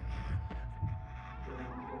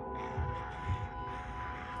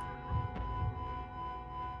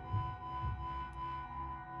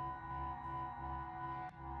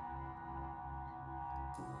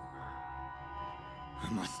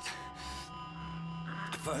 must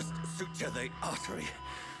first suture the artery.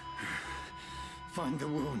 Find the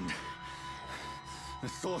wound. The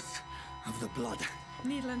source of the blood.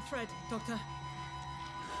 Needle and thread, Doctor.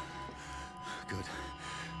 Good.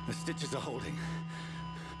 The stitches are holding.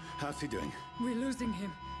 How's he doing? We're losing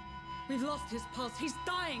him. We've lost his pulse. He's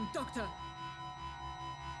dying, Doctor!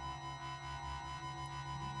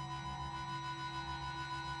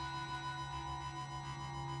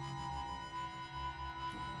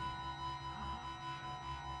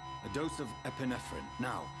 A dose of epinephrine,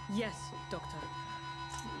 now. Yes, Doctor.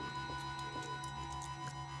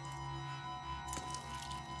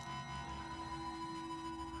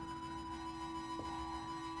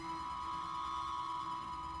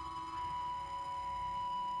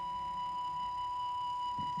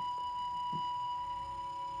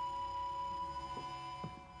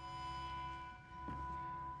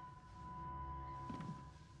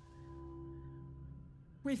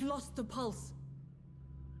 We've lost the pulse.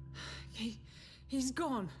 He's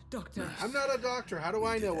gone, Doctor. I'm not a doctor. How do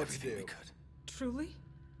I know what to do? Truly?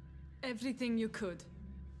 Everything you could.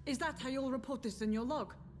 Is that how you'll report this in your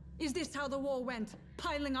log? Is this how the war went?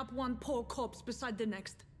 Piling up one poor corpse beside the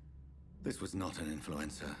next? This was not an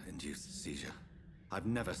influenza-induced seizure. I've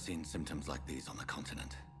never seen symptoms like these on the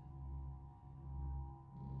continent.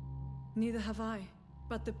 Neither have I.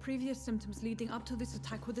 But the previous symptoms leading up to this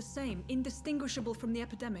attack were the same, indistinguishable from the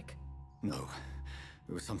epidemic. No.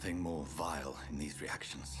 There was something more vile in these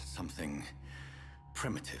reactions. Something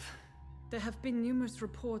primitive. There have been numerous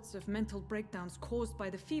reports of mental breakdowns caused by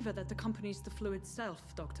the fever that accompanies the flu itself,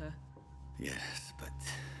 Doctor. Yes, but...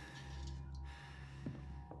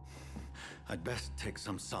 I'd best take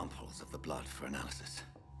some samples of the blood for analysis.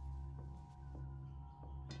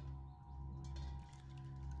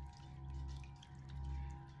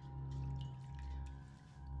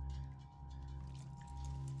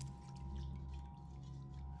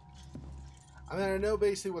 I mean, I know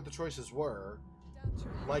basically what the choices were.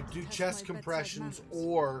 Like, do chest compressions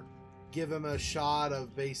or give him a shot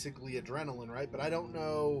of basically adrenaline, right? But I don't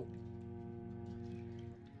know...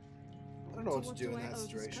 I don't know what to do in that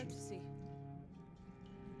situation.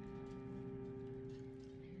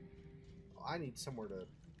 I need somewhere to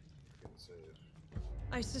save.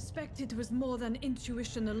 I suspect it was more than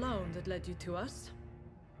intuition alone that led you to us.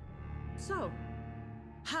 So,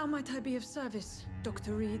 how might I be of service,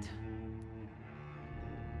 Dr. Reid?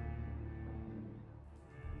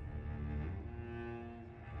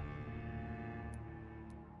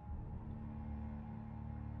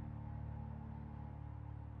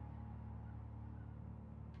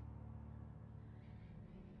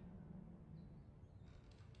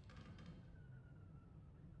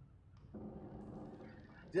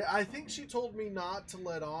 Yeah, I think she told me not to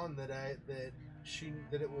let on that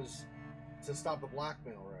it was to stop the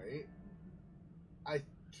blackmail, right? I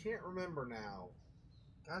can't remember now.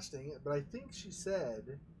 Gosh dang it! But I think she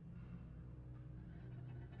said,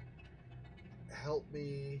 "Help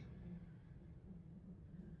me."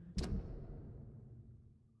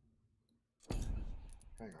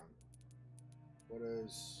 Hang on. What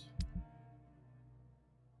is?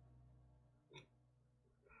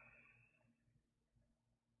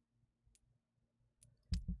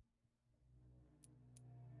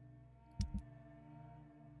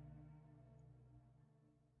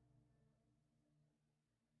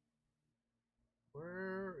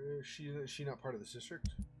 Where is she? Is she not part of this district?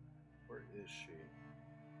 Where is she?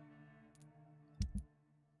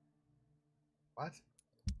 What?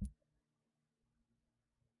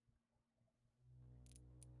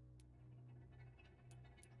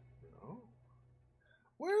 No.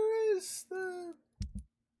 Where is the...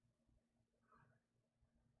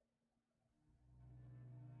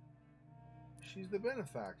 She's the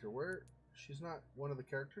benefactor. Where? She's not one of the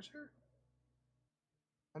characters here?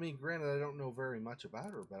 I mean, granted, I don't know very much about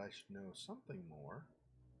her, but I should know something more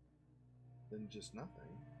than just nothing.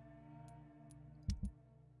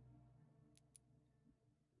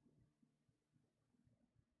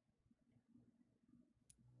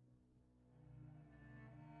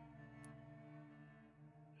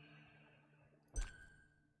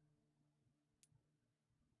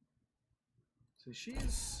 See,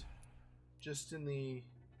 she's just in the...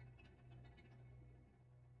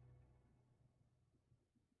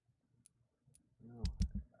 No,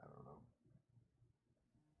 I don't know.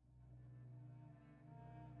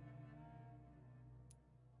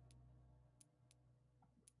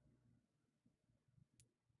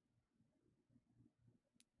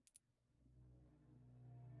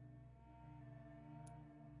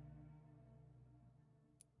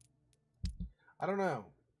 I don't know.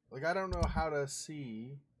 Like, I don't know how to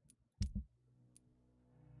see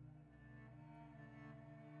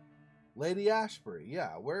Lady Ashbury,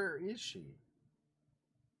 yeah, where is she?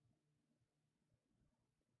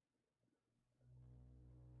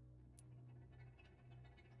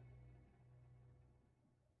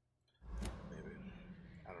 Maybe.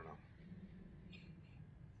 I don't know.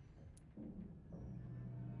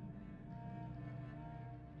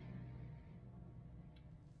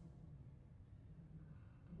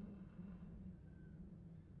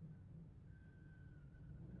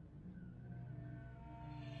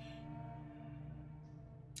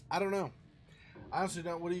 I don't know. I honestly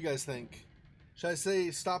don't. What do you guys think? Should I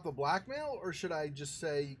say stop the blackmail, or should I just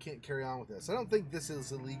say you can't carry on with this? I don't think this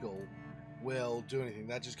is illegal. Will do anything.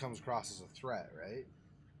 That just comes across as a threat, right?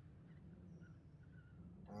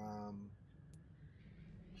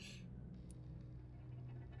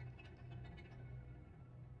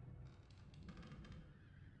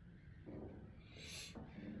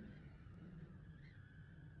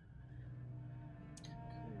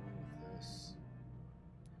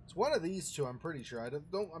 It's one of these two. I'm pretty sure.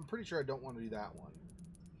 I'm pretty sure I don't want to do that one.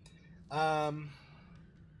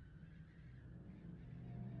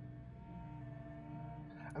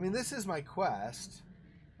 I mean, this is my quest.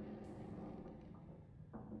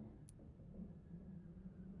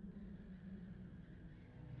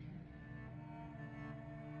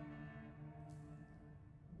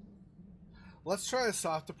 Let's try a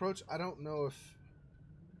soft approach. I don't know if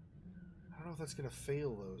that's gonna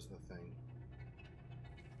fail, though, is the thing.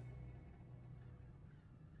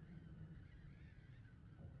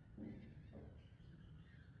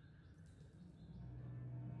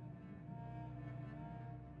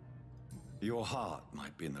 Your heart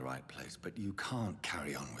might be in the right place, but you can't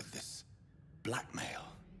carry on with this blackmail.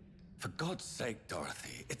 For God's sake,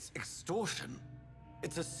 Dorothy, it's extortion.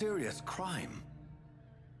 It's a serious crime.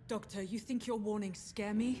 Doctor, you think your warnings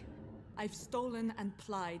scare me? I've stolen and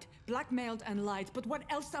plied, blackmailed and lied, but what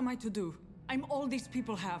else am I to do? I'm all these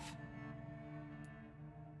people have.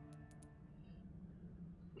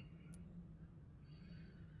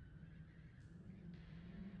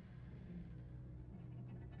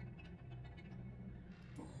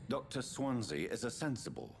 Dr. Swansea is a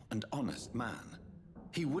sensible and honest man.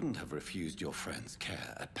 He wouldn't have refused your friend's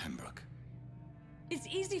care at Pembroke. It's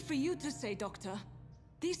easy for you to say, Doctor.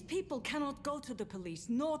 These people cannot go to the police,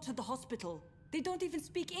 nor to the hospital. They don't even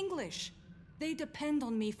speak English. They depend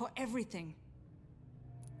on me for everything.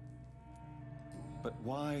 But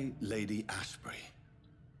why Lady Ashbury?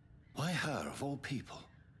 Why her, of all people?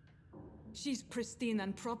 She's pristine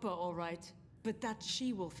and proper, all right. But that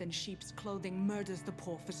she-wolf in sheep's clothing murders the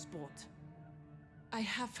poor for sport. I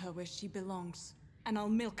have her where she belongs, and I'll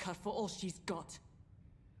milk her for all she's got.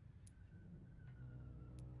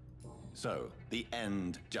 So, the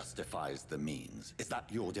end justifies the means. Is that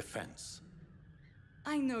your defense?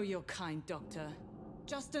 I know you're kind, Doctor.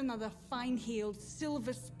 Just another fine-heeled,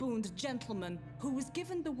 silver-spooned gentleman who was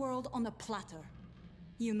given the world on a platter.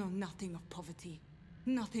 You know nothing of poverty.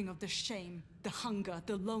 Nothing of the shame, the hunger,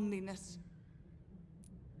 the loneliness.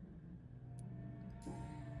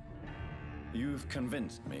 You've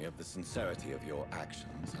convinced me of the sincerity of your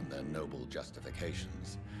actions and their noble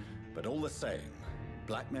justifications. But all the same,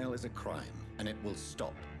 blackmail is a crime, and it will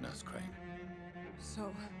stop, Nurse Crane.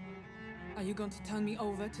 So, are you going to turn me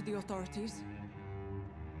over to the authorities?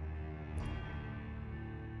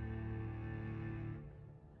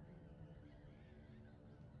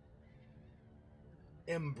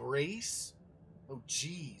 Embrace? Oh,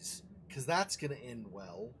 geez. Because that's going to end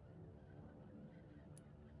well.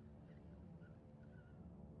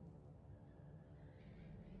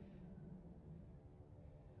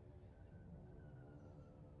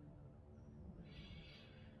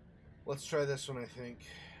 Let's try this one, I think.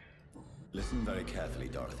 Listen very carefully,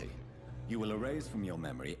 Dorothy. You will erase from your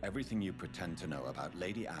memory everything you pretend to know about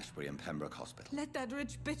Lady Ashbury and Pembroke Hospital. Let that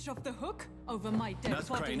rich bitch off the hook over my dead Nurse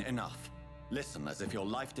body. Crane, enough. Listen as if your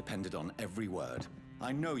life depended on every word.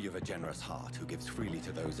 I know you've a generous heart who gives freely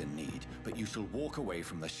to those in need, but you shall walk away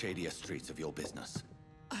from the shadier streets of your business.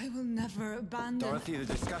 I will never abandon... Dorothy, the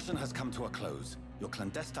discussion has come to a close. Your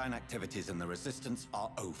clandestine activities in the Resistance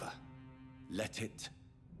are over. Let it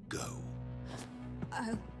go.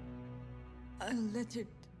 I'll let it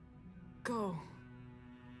go.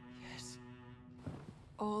 Yes.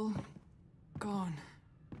 All gone.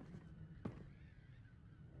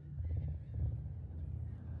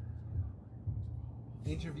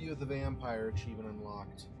 Interview with the Vampyr achievement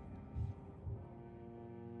unlocked.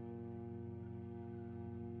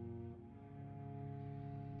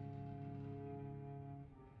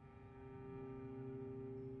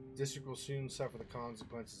 District will soon suffer the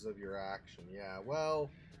consequences of your action. Yeah,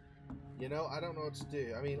 well, you know, I don't know what to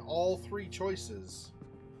do. I mean, all three choices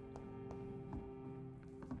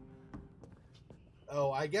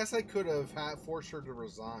Oh, I guess I could have forced her to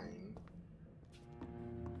resign.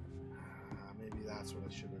 Maybe that's what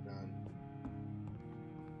I should have done.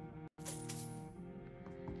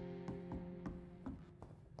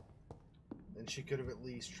 Then she could have at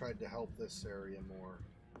least tried to help this area more.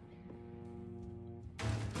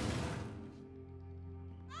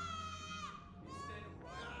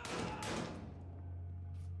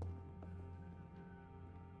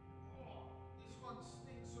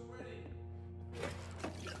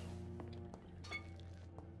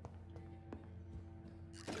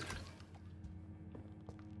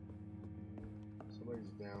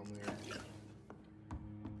 Somebody's down there.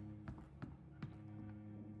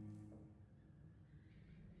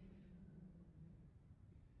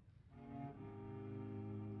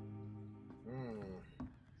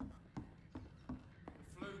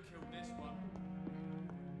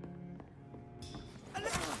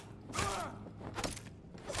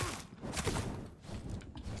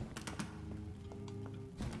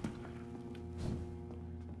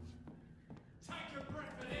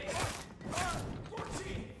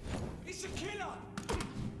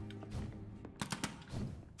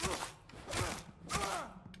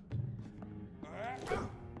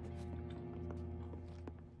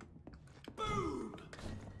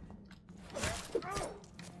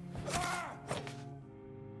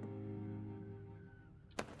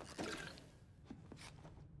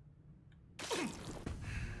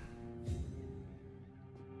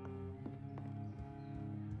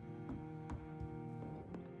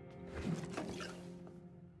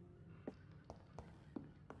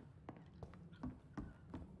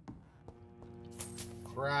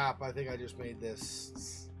 Crap, I think I just made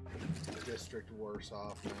this district worse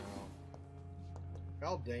off now.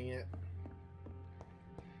 God dang it.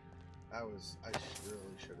 I really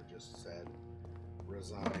should have just said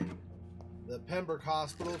resign. The Pembroke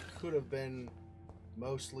Hospital could have been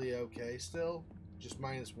mostly okay still, just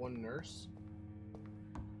minus one nurse.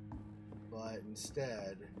 But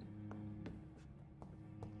instead,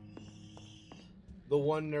 the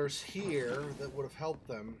one nurse here that would have helped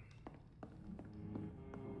them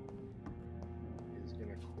is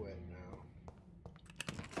gonna quit now.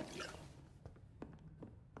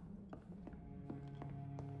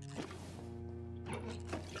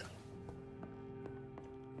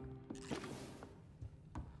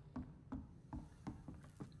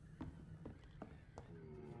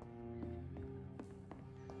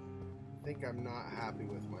 I think I'm not happy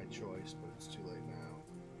with my choice, but it's too late now.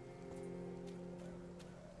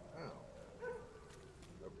 Oh.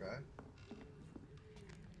 Okay.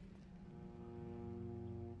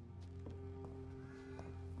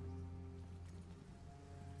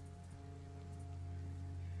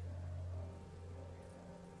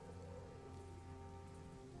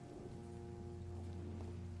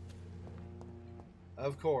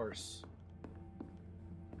 Of course.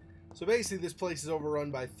 So basically this place is overrun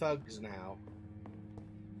by thugs now.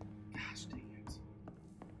 Gosh dang it.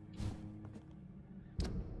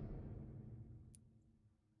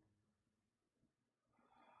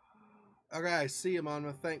 Okay, see you,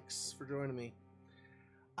 Monmouth. Thanks for joining me.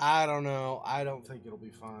 I don't know. I don't think it'll be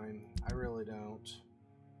fine. I really don't.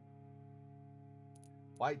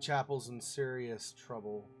 Whitechapel's in serious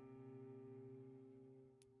trouble.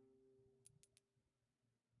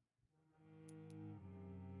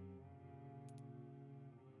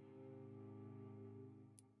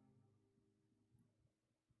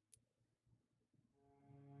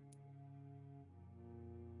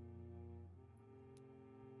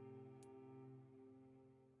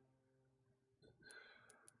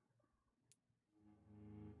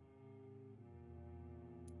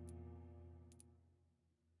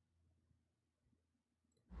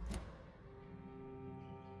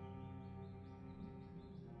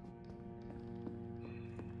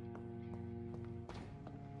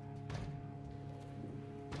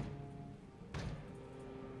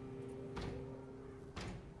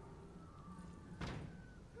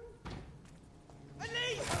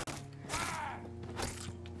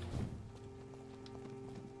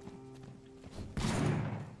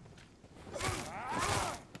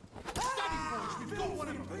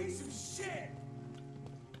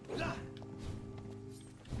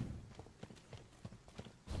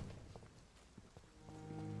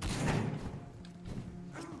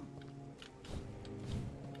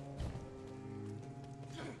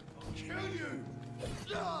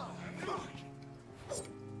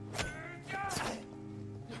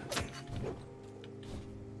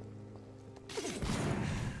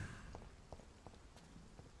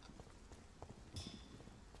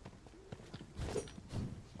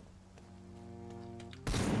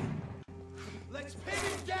 Let's pin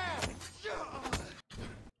him down!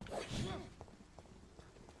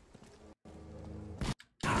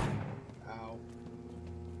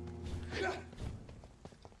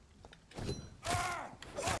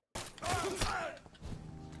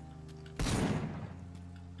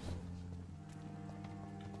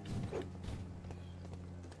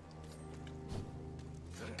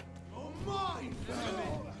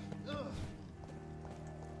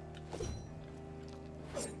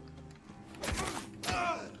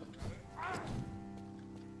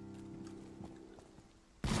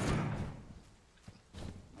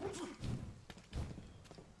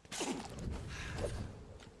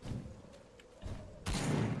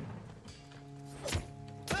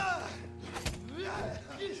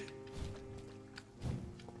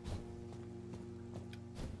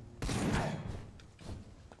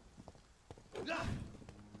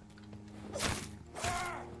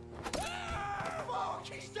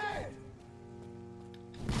 He's dead!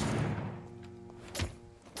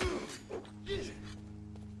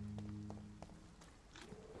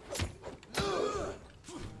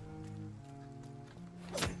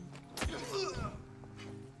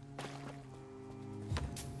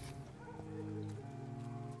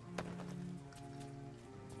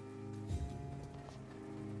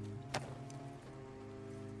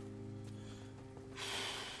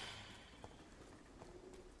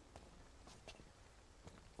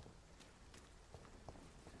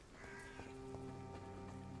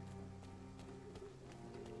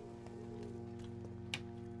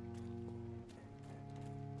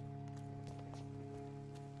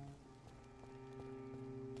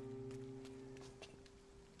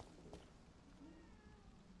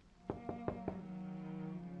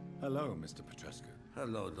 Hello, Mr. Petrescu.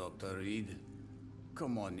 Hello, Dr. Reid.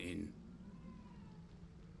 Come on in.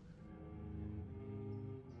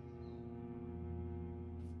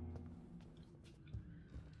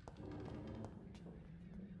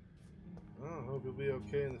 I hope you'll be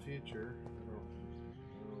okay in the future. I don't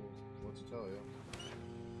know what to tell you.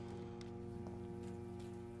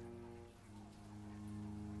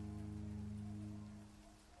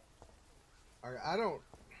 I don't...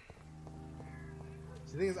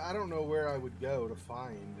 The thing is, I don't know where I would go to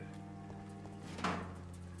find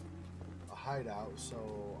a hideout,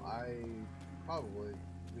 so I probably,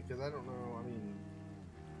 because I don't know, I mean,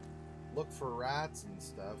 look for rats and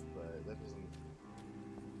stuff, but that doesn't...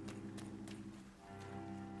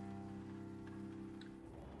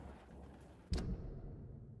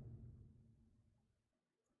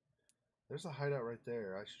 There's a hideout right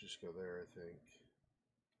there. I should just go there, I think.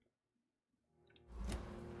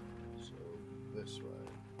 So, this way.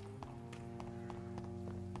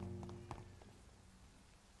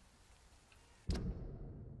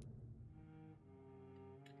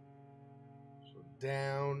 So,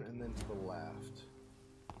 down and then to the left.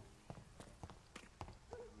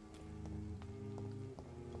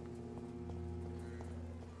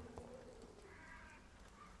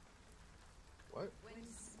 What?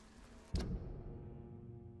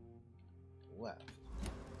 Left.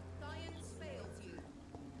 Science fails you.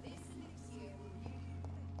 This elixir will give you...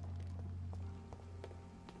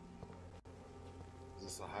 Is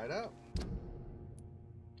this a hideout?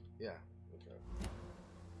 Yeah, okay.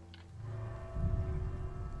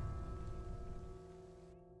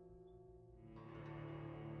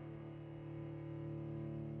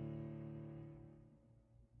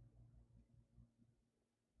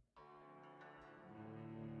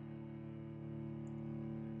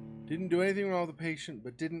 Didn't do anything wrong with the patient,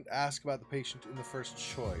 but didn't ask about the patient in the first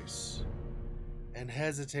choice. And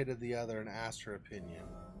hesitated the other and asked her opinion.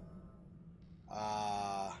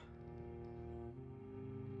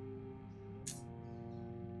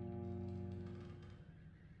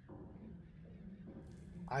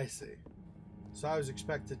 I see. So I was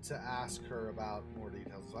expected to ask her about more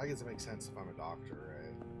details. So I guess it makes sense if I'm a doctor,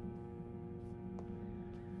 right?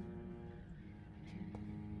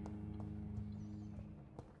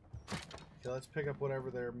 Okay, let's pick up whatever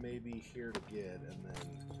there may be here to get, and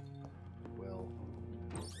then we'll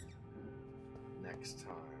next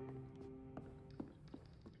time.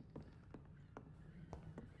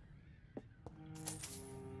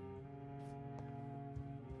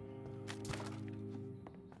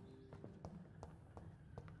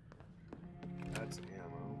 That's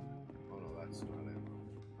ammo. Oh no, that's not ammo.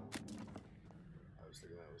 I was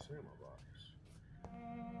thinking that was ammo box.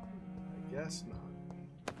 I guess not.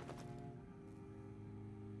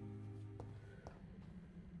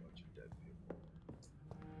 Bunch of dead people.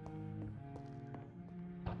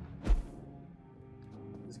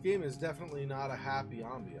 This game is definitely not a happy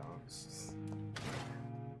ambiance.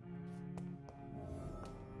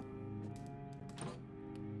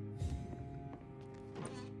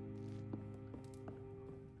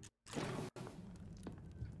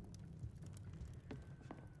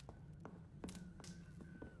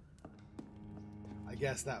 I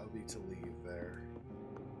guess that would be to leave there.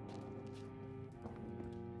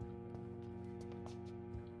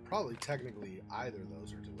 Probably technically either of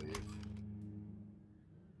those are to leave.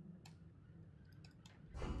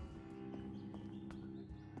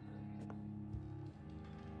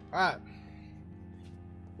 Alright.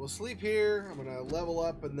 We'll sleep here. I'm gonna level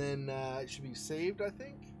up and then it should be saved, I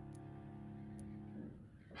think.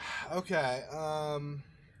 Okay,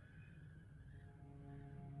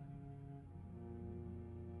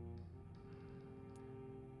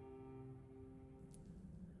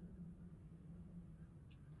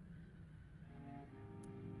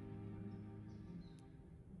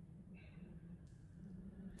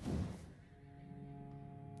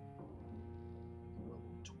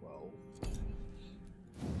 12.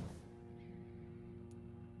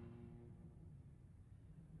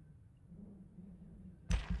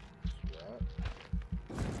 That.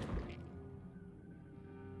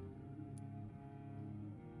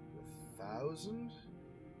 1,000.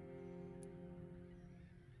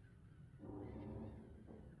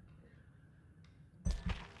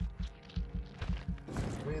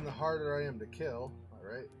 I mean, the harder I am to kill,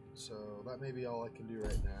 alright? So that may be all I can do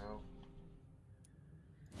right now.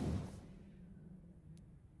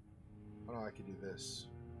 Oh no, I could do this.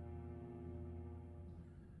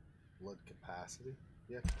 Blood capacity?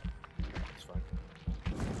 Yeah, that's fine.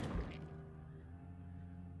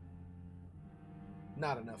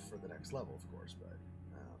 Not enough for the next level, of course, but...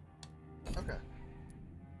 okay.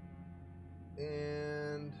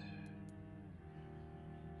 And...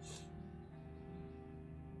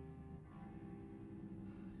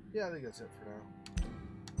 yeah, I think that's it for now.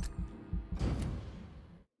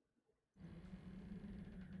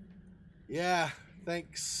 Yeah,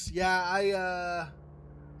 thanks. Yeah, I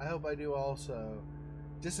hope I do also.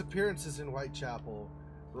 Disappearances in Whitechapel.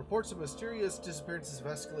 Reports of mysterious disappearances have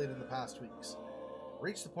escalated in the past weeks.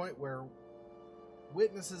 Reached the point where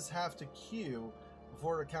witnesses have to queue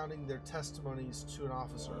before recounting their testimonies to an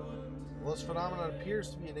officer. While this phenomenon appears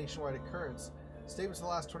to be a nationwide occurrence, statements in the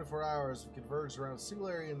last 24 hours have converged around a single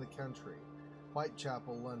area in the country,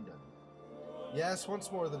 Whitechapel, London. Yes,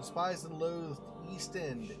 once more, the despised and loathed East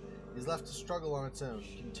End is left to struggle on its own,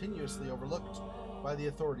 continuously overlooked by the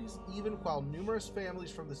authorities, even while numerous families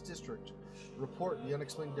from this district report the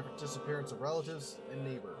unexplained disappearance of relatives and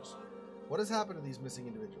neighbors. What has happened to these missing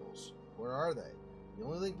individuals? Where are they? The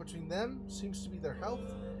only link between them seems to be their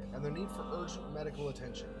health and their need for urgent medical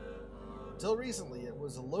attention. Until recently, it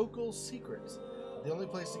was a local secret. The only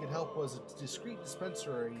place that could help was a discreet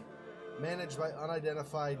dispensary managed by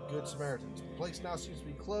unidentified Good Samaritans. The place now seems to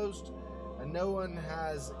be closed, and no one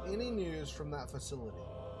has any news from that facility.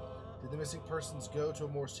 Did the missing persons go to a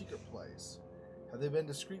more secret place? Have they been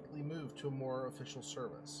discreetly moved to a more official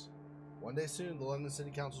service? One day soon, the London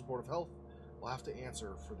City Council's Board of Health will have to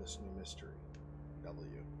answer for this new mystery.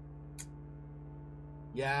 W.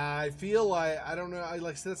 Yeah, I feel I don't know.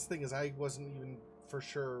 Like this thing is, I wasn't even for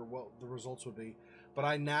sure what the results would be, but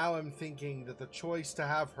I now am thinking that the choice to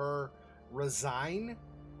have her resign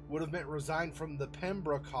would have meant resign from the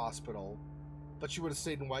Pembroke Hospital, but she would have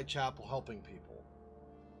stayed in Whitechapel helping people.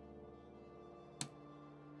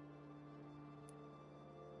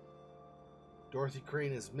 Dorothy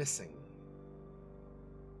Crane is missing.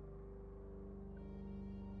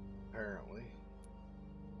 Apparently.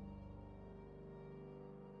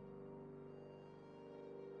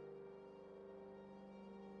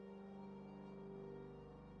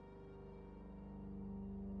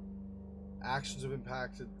 Actions have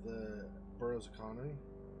impacted the borough's economy.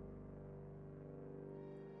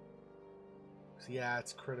 Yeah,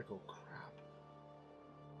 it's critical. Crap.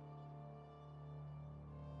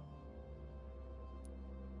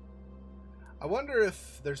 I wonder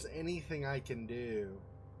if there's anything I can do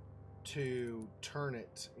to turn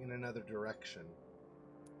it in another direction.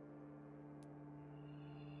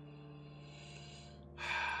 I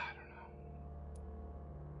don't know.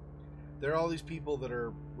 There are all these people that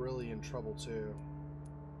are really in trouble too.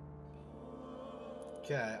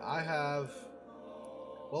 Okay, I have...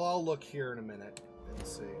 well, I'll look here in a minute and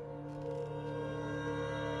see.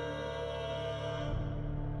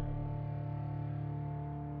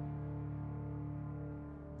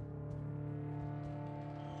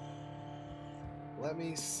 Let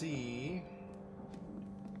me see.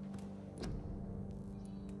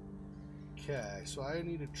 Okay, so I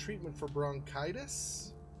need a treatment for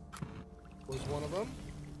bronchitis. Was one of them.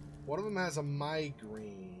 One of them has a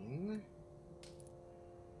migraine.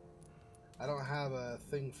 I don't have a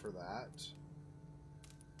thing for that.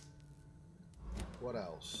 What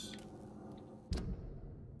else?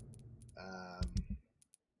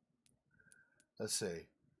 Let's see.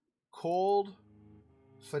 Cold,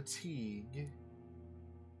 fatigue.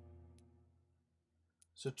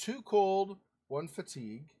 So 2 cold, 1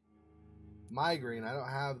 fatigue. Migraine, I don't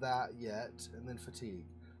have that yet. And then fatigue.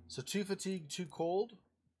 So 2 fatigue, 2 cold.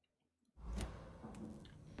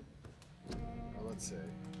 Now let's see.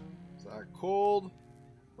 So cold,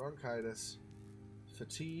 bronchitis,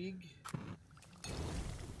 fatigue,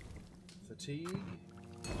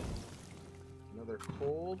 another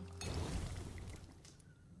cold.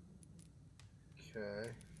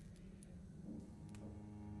 Okay.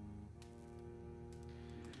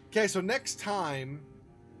 Okay, so next time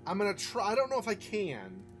I'm gonna try. I don't know if I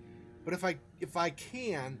can, but if I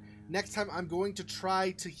can, next time I'm going to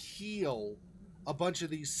try to heal a bunch of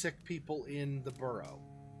these sick people in the borough.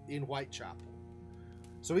 in Whitechapel.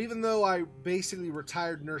 So even though I basically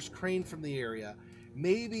retired Nurse Crane from the area,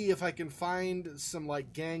 maybe if I can find some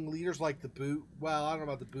like gang leaders like the Boot, well, I don't know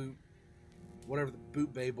about the Boot, whatever, the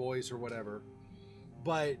Boot Bay Boys or whatever,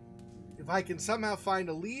 but if I can somehow find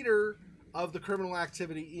a leader of the criminal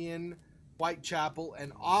activity in Whitechapel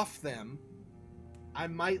and off them, I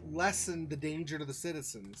might lessen the danger to the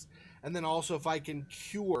citizens. And then also if I can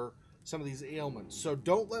cure some of these ailments. So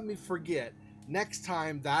don't let me forget, next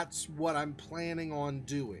time that's what I'm planning on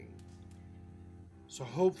doing. So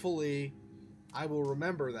hopefully I will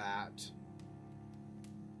remember that,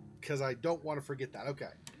 because I don't want to forget that. Okay.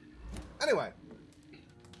 Anyway.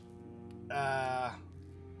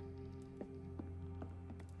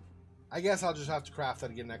 I guess I'll just have to craft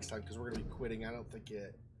that again next time, because we're going to be quitting. I don't think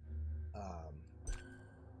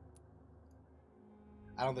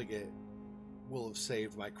it will have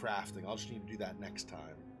saved my crafting. I'll just need to do that next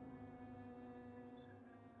time.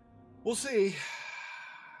 We'll see.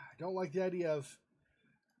 I don't like the idea of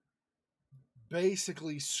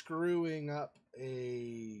basically screwing up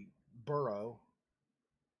a burrow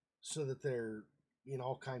so that they're in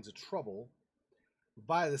all kinds of trouble.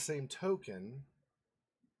 By the same token,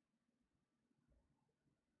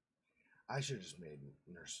 I should have just made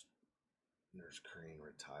Nurse Crane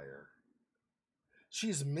retire.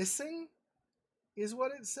 She's missing, is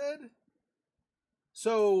what it said?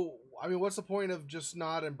 So, I mean, what's the point of just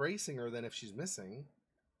not embracing her then if she's missing?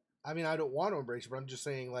 I mean, I don't want to embrace her, but I'm just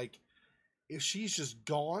saying, like, if she's just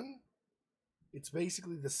gone, it's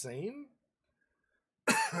basically the same?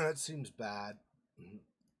 That seems bad.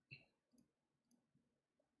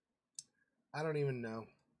 I don't even know.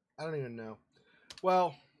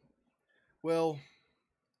 Well,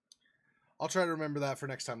 I'll try to remember that for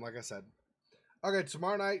next time, like I said. Okay,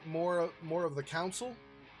 tomorrow night, more of the council.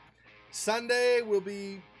 Sunday will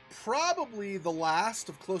be probably the last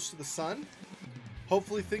of Close to the Sun.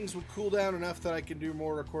 Hopefully things will cool down enough that I can do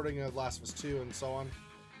more recording of Last of Us 2 and so on.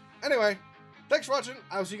 Anyway, thanks for watching.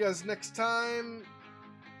 I will see you guys next time.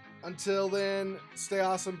 Until then, stay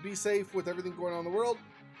awesome, be safe with everything going on in the world,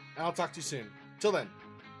 and I'll talk to you soon. Till then,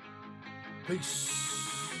 peace.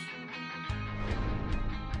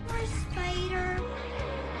 Poor Spider.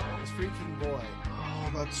 This freaking boy.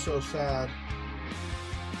 Oh, that's so sad.